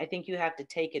 I think you have to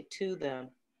take it to them,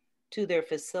 to their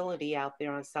facility out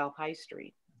there on South High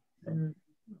Street. Mm-hmm.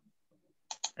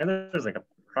 And there's like a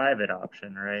private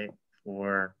option, right,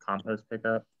 for compost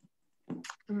pickup?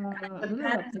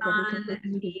 Depends on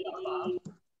the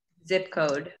zip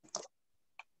code.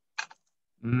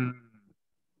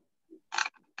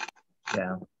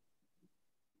 Yeah.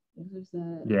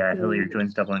 Yeah, Hilliard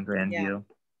joins Dublin Grandview.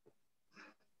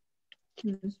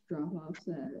 Yeah. There's drop-offs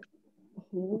at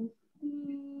Whole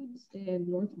Foods and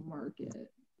North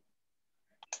Market.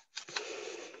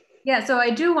 Yeah, so I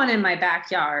do one in my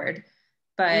backyard,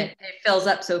 but it fills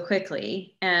up so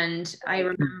quickly. And I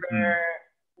remember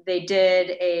they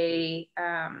did a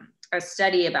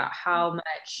study about how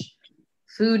much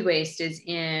food waste is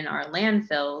in our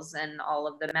landfills and all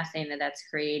of the methane that that's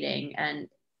creating. And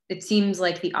it seems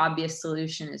like the obvious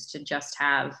solution is to just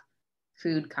have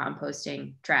food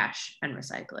composting, trash, and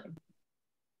recycling.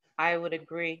 I would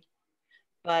agree.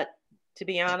 But to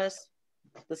be honest,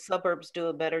 the suburbs do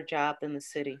a better job than the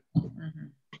city.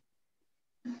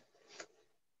 Mm-hmm.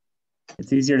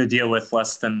 It's easier to deal with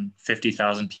less than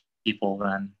 50,000 people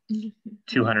than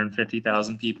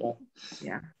 250,000 people.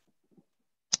 Yeah.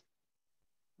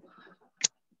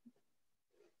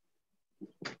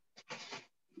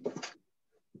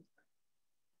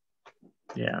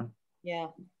 Yeah. Yeah.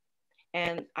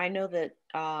 And I know that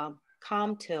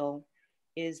Comtil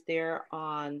is there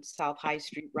on South High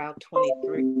Street, Route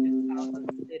 23, south of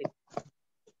the city,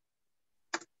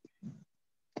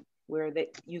 where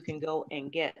you can go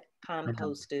and get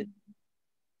composted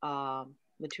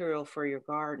material for your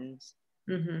gardens.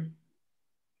 Mm-hmm.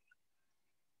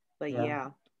 But yeah.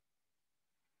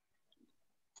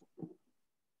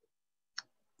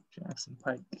 Jackson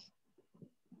Pike.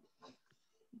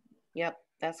 Yep,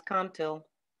 that's Comtil.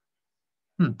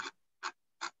 And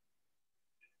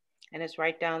it's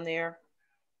right down there.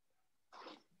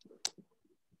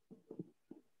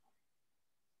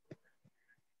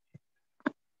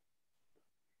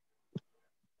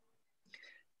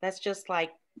 That's just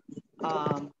like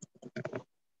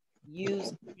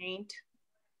used paint.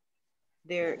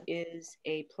 There is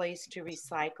a place to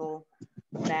recycle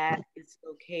that is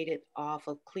located off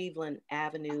of Cleveland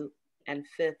Avenue and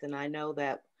 5th. And I know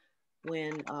that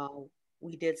when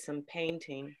we did some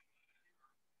painting,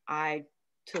 I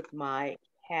took my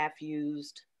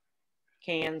half-used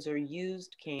cans or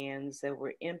used cans that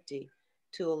were empty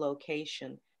to a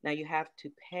location. Now you have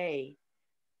to pay,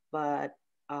 but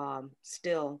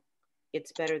still,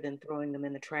 it's better than throwing them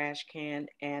in the trash can.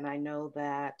 And I know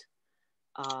that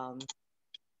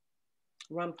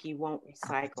Rumpke won't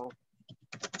recycle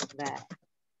that.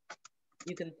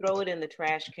 You can throw it in the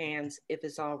trash cans if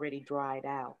it's already dried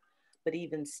out. But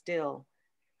even still,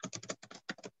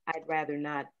 I'd rather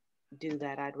not do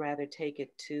that. I'd rather take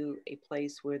it to a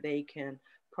place where they can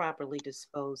properly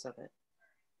dispose of it.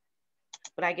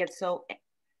 But I get so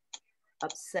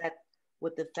upset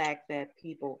with the fact that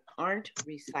people aren't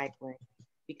recycling,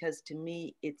 because to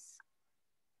me, it's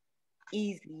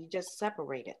easy. You just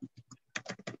separate it.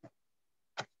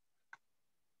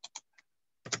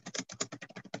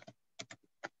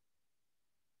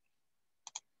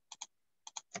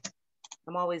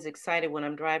 I'm always excited when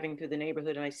I'm driving through the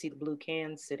neighborhood and I see the blue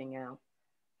cans sitting out.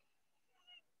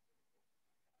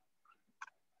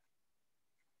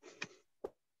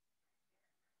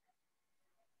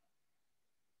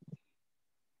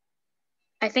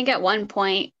 I think at one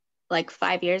point, like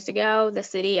 5 years ago, the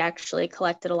city actually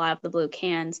collected a lot of the blue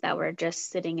cans that were just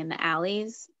sitting in the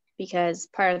alleys, because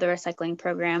part of the recycling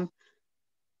program,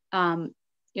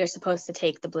 you're supposed to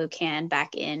take the blue can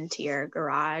back into your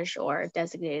garage or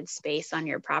designated space on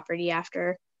your property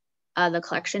after the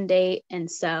collection date. And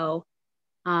so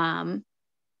I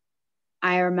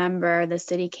remember the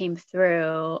city came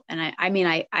through, and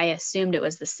I assumed it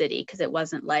was the city because it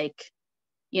wasn't like,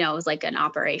 you know, it was like an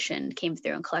operation, came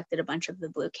through and collected a bunch of the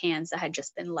blue cans that had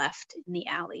just been left in the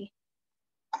alley.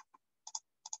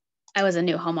 I was a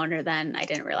new homeowner then. I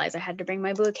didn't realize I had to bring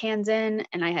my blue cans in,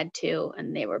 and I had two,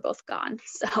 and they were both gone.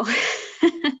 So,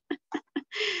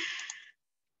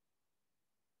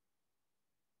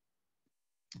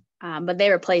 but they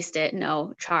replaced it,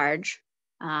 no charge.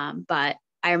 But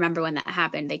I remember when that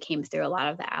happened, they came through a lot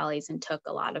of the alleys and took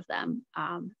a lot of them.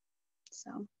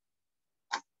 So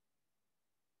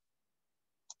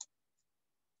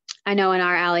I know in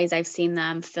our alleys, I've seen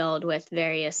them filled with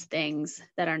various things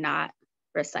that are not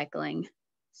recycling.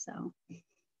 So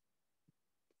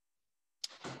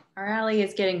Our alley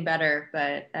is getting better,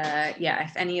 but yeah,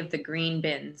 if any of the green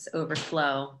bins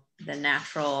overflow, the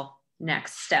natural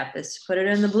next step is to put it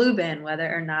in the blue bin,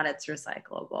 whether or not it's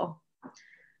recyclable.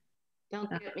 Don't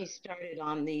get me started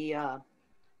on the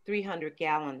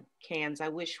 300-gallon cans. I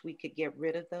wish we could get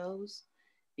rid of those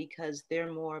because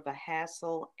they're more of a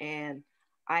hassle. And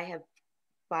I have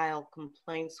filed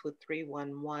complaints with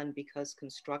 311 because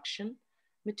construction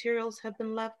materials have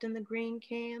been left in the green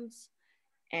cans.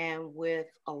 And with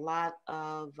a lot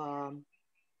of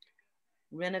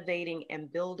renovating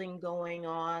and building going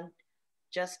on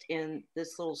just in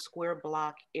this little square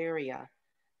block area,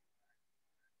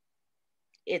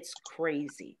 it's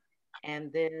crazy.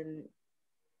 And then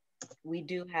we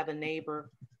do have a neighbor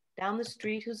down the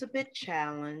street who's a bit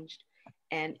challenged,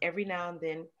 and every now and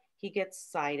then he gets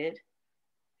cited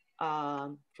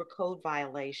for code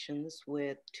violations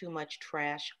with too much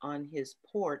trash on his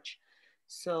porch.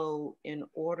 So in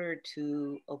order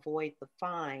to avoid the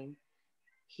fine,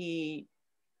 he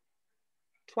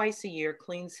twice a year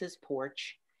cleans his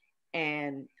porch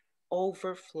and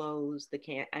overflows the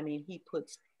can. I mean, he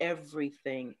puts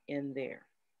everything in there.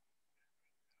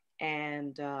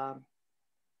 And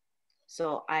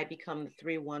so I become the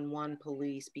 311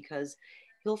 police because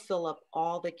he'll fill up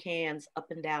all the cans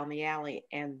up and down the alley,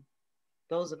 and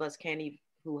those of us can't even,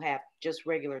 who have just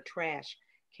regular trash,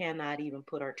 cannot even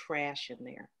put our trash in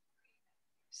there.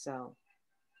 So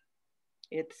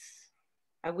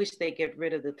I wish they get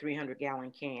rid of the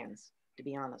 300-gallon cans, to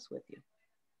be honest with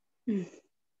you.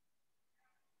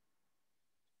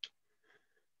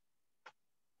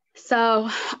 So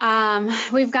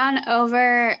we've gone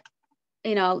over,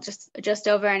 you know, just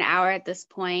over an hour at this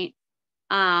point.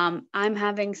 I'm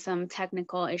having some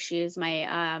technical issues.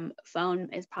 My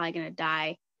phone is probably going to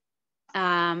die.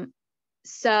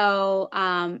 So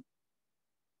I'm,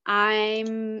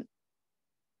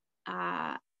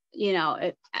 you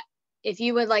know, if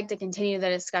you would like to continue the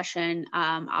discussion,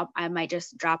 I might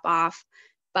just drop off.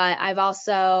 But I've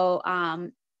also,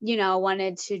 you know,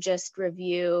 wanted to just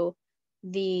review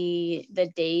the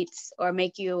dates or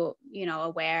make you, you know,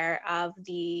 aware of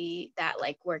that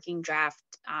like working draft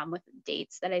with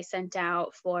dates that I sent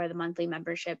out for the monthly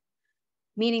membership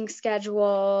meeting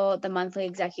schedule, the monthly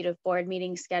executive board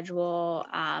meeting schedule,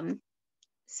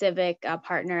 civic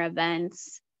partner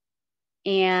events,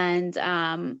 and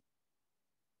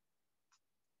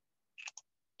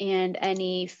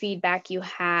any feedback you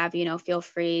have, you know, feel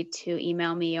free to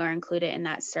email me or include it in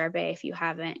that survey if you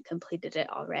haven't completed it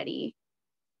already.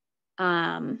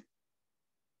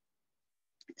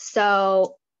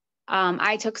 So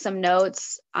I took some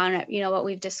notes on, you know, what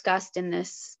we've discussed in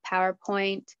this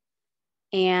PowerPoint,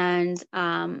 and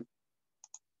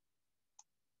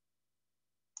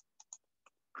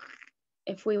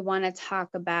if we want to talk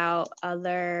about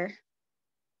other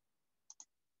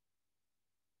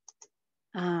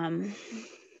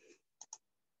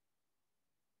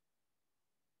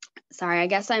sorry, I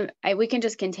guess we can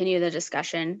just continue the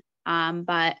discussion,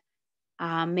 but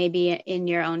maybe in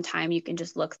your own time, you can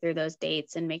just look through those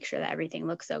dates and make sure that everything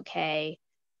looks okay,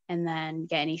 and then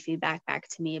get any feedback back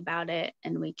to me about it.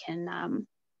 And we can,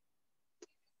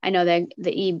 I know that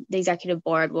the executive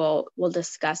board will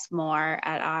discuss more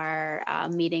at our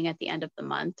meeting at the end of the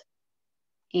month.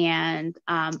 And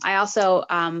I also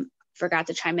forgot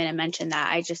to chime in and mention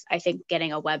that I think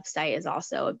getting a website is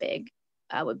also a big,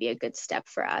 would be a good step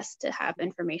for us to have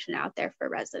information out there for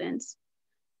residents.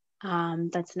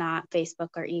 That's not Facebook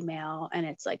or email, and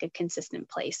it's like a consistent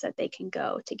place that they can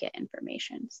go to get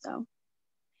information. So,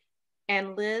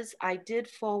 and Liz, I did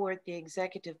forward the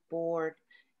executive board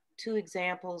 2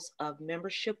 examples of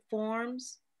membership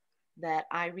forms that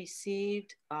I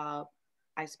received. I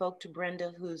spoke to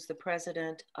Brenda, who's the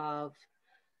president of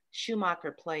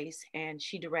Schumacher Place, and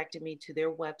she directed me to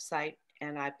their website,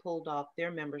 and I pulled off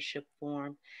their membership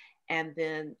form. And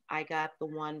then I got the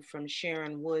one from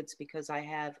Sharon Woods because I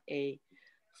have a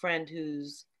friend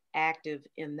who's active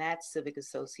in that civic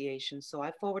association. So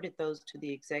I forwarded those to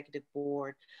the executive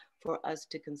board for us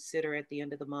to consider at the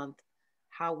end of the month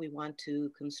how we want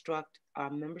to construct our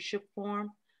membership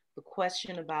form. The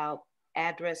question about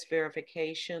address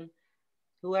verification,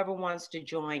 whoever wants to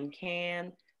join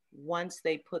can. Once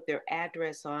they put their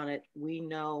address on it, we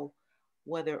know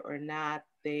whether or not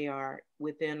they are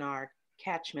within our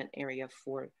catchment area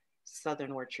for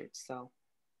Southern Orchards. So.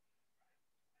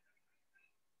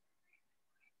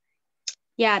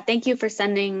 Yeah, thank you for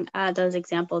sending those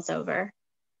examples over.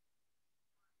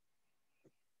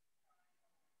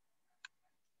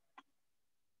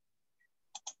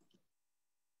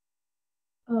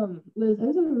 Liz, I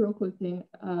just have a real quick thing.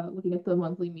 Looking at the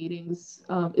monthly meetings,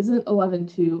 isn't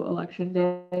 11/2 election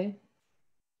day?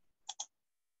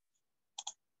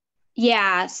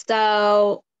 Yeah,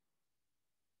 so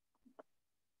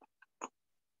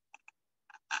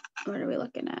what are we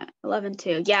looking at?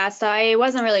 11/2. Yeah, so I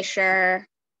wasn't really sure.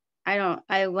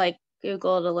 I like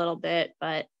Googled a little bit,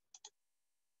 but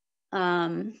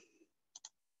my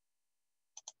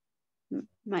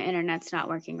internet's not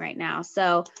working right now.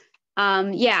 So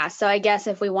yeah, so I guess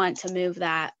if we want to move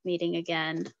that meeting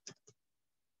again.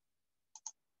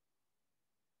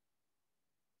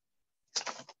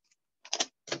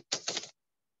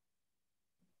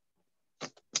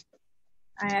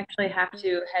 I actually have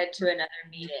to head to another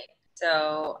meeting,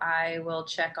 so I will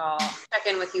check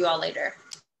in with you all later.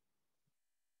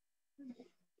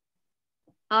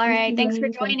 All right, thanks for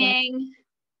joining.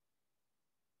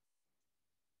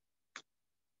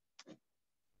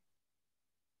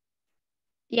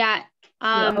 Yeah.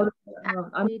 Do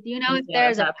you know if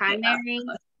there's a primary?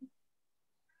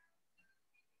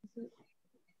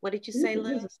 What did you say,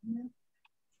 Liz?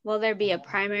 Will there be a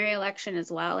primary election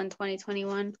as well in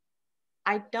 2021?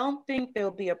 I don't think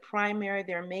there'll be a primary.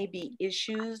 There may be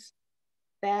issues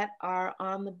that are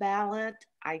on the ballot.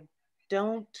 I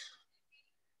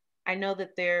know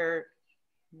that there are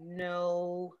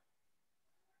no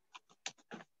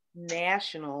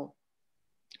national,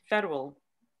 federal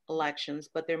elections,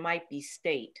 but there might be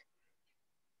state.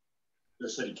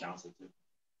 There's city council too.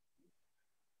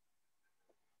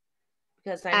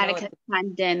 Because I Attica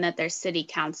chimed in that there's city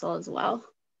council as well.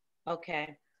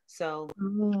 Okay, so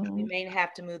we may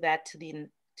have to move that to the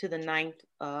 9th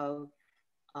of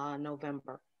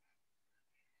November.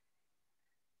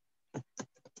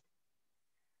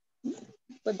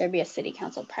 Would there be a city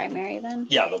council primary then?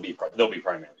 Yeah, there'll be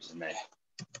primaries in May.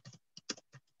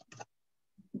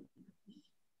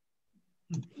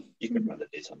 You can find the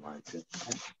dates online too.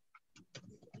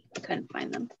 I couldn't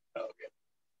find them. Oh,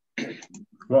 okay.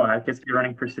 Will Atticus be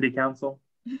running for city council?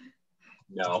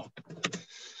 No.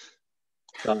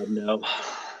 God, no.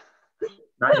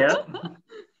 Not yet?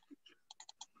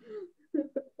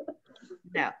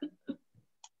 No.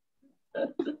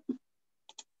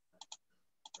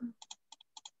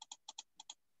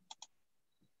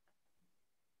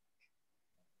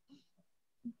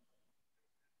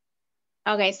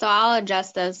 Okay, so I'll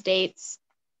adjust those dates.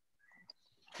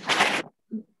 Thank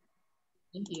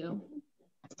you.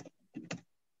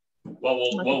 Well,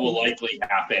 what will likely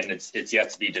happen, it's yet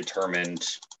to be determined.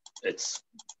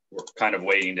 We're kind of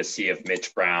waiting to see if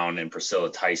Mitch Brown and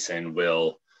Priscilla Tyson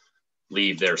will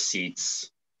leave their seats.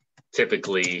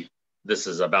 Typically, this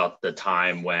is about the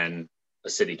time when the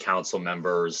city council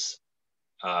members,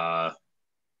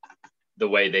 the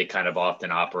way they kind of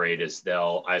often operate is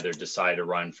they'll either decide to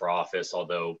run for office,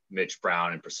 although Mitch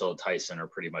Brown and Priscilla Tyson are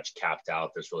pretty much capped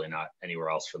out. There's really not anywhere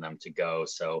else for them to go.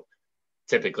 So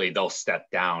typically they'll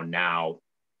step down now,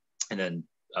 and then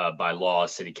by law,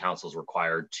 city council is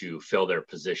required to fill their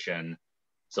position.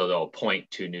 So they'll appoint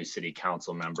 2 new city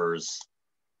council members.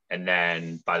 And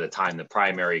then by the time the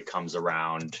primary comes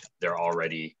around, they're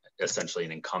already essentially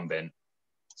an incumbent.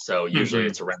 So usually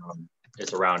it's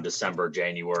around December,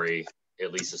 January,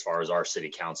 at least as far as our city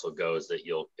council goes, that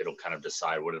it'll kind of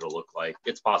decide what it'll look like.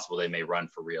 It's possible they may run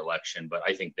for re-election, but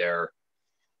I think their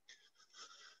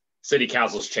city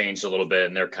council's changed a little bit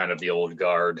and they're kind of the old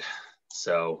guard.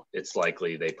 So it's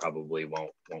likely they probably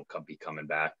won't be coming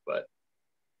back, but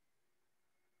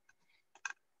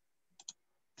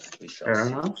we shall see.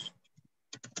 Enough.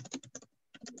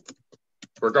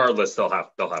 Regardless, they'll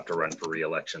have to run for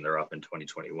re-election. They're up in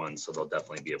 2021, so there'll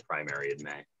definitely be a primary in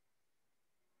May.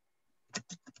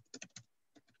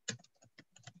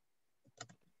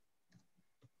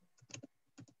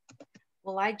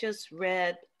 Well, I just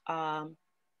read,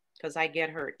 because I get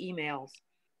her emails,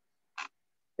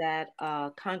 that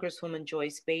Congresswoman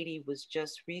Joyce Beatty was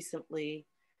just recently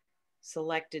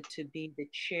selected to be the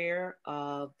chair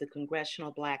of the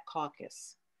Congressional Black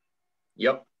Caucus.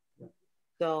 Yep.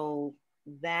 So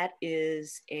that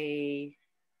is a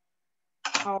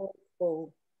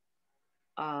powerful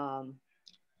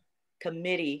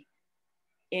committee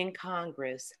in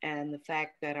Congress, and the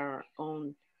fact that our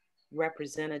own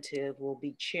representative will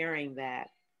be chairing that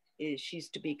she's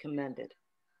to be commended.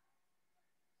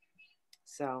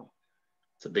 So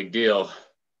it's a big deal.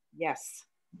 Yes.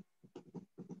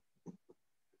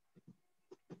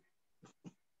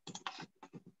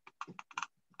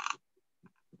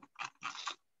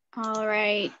 All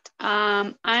right.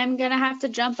 I'm gonna have to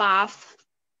jump off.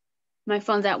 My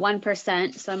phone's at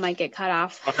 1%, so I might get cut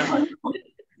off.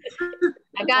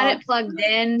 I got it plugged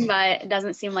in, but it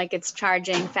doesn't seem like it's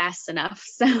charging fast enough.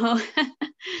 So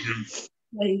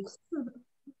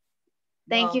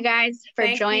thank you guys for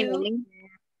joining.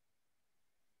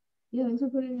 Yeah, thanks for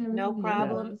putting everything No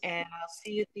problem. together. And I'll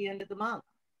see you at the end of the month.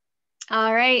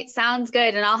 All right, sounds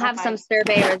good. And I'll have some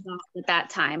survey results at that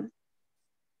time.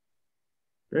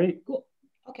 Great. Cool.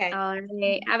 Okay. All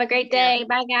right. Have a great day.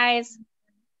 Bye, guys.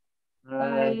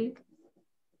 Bye.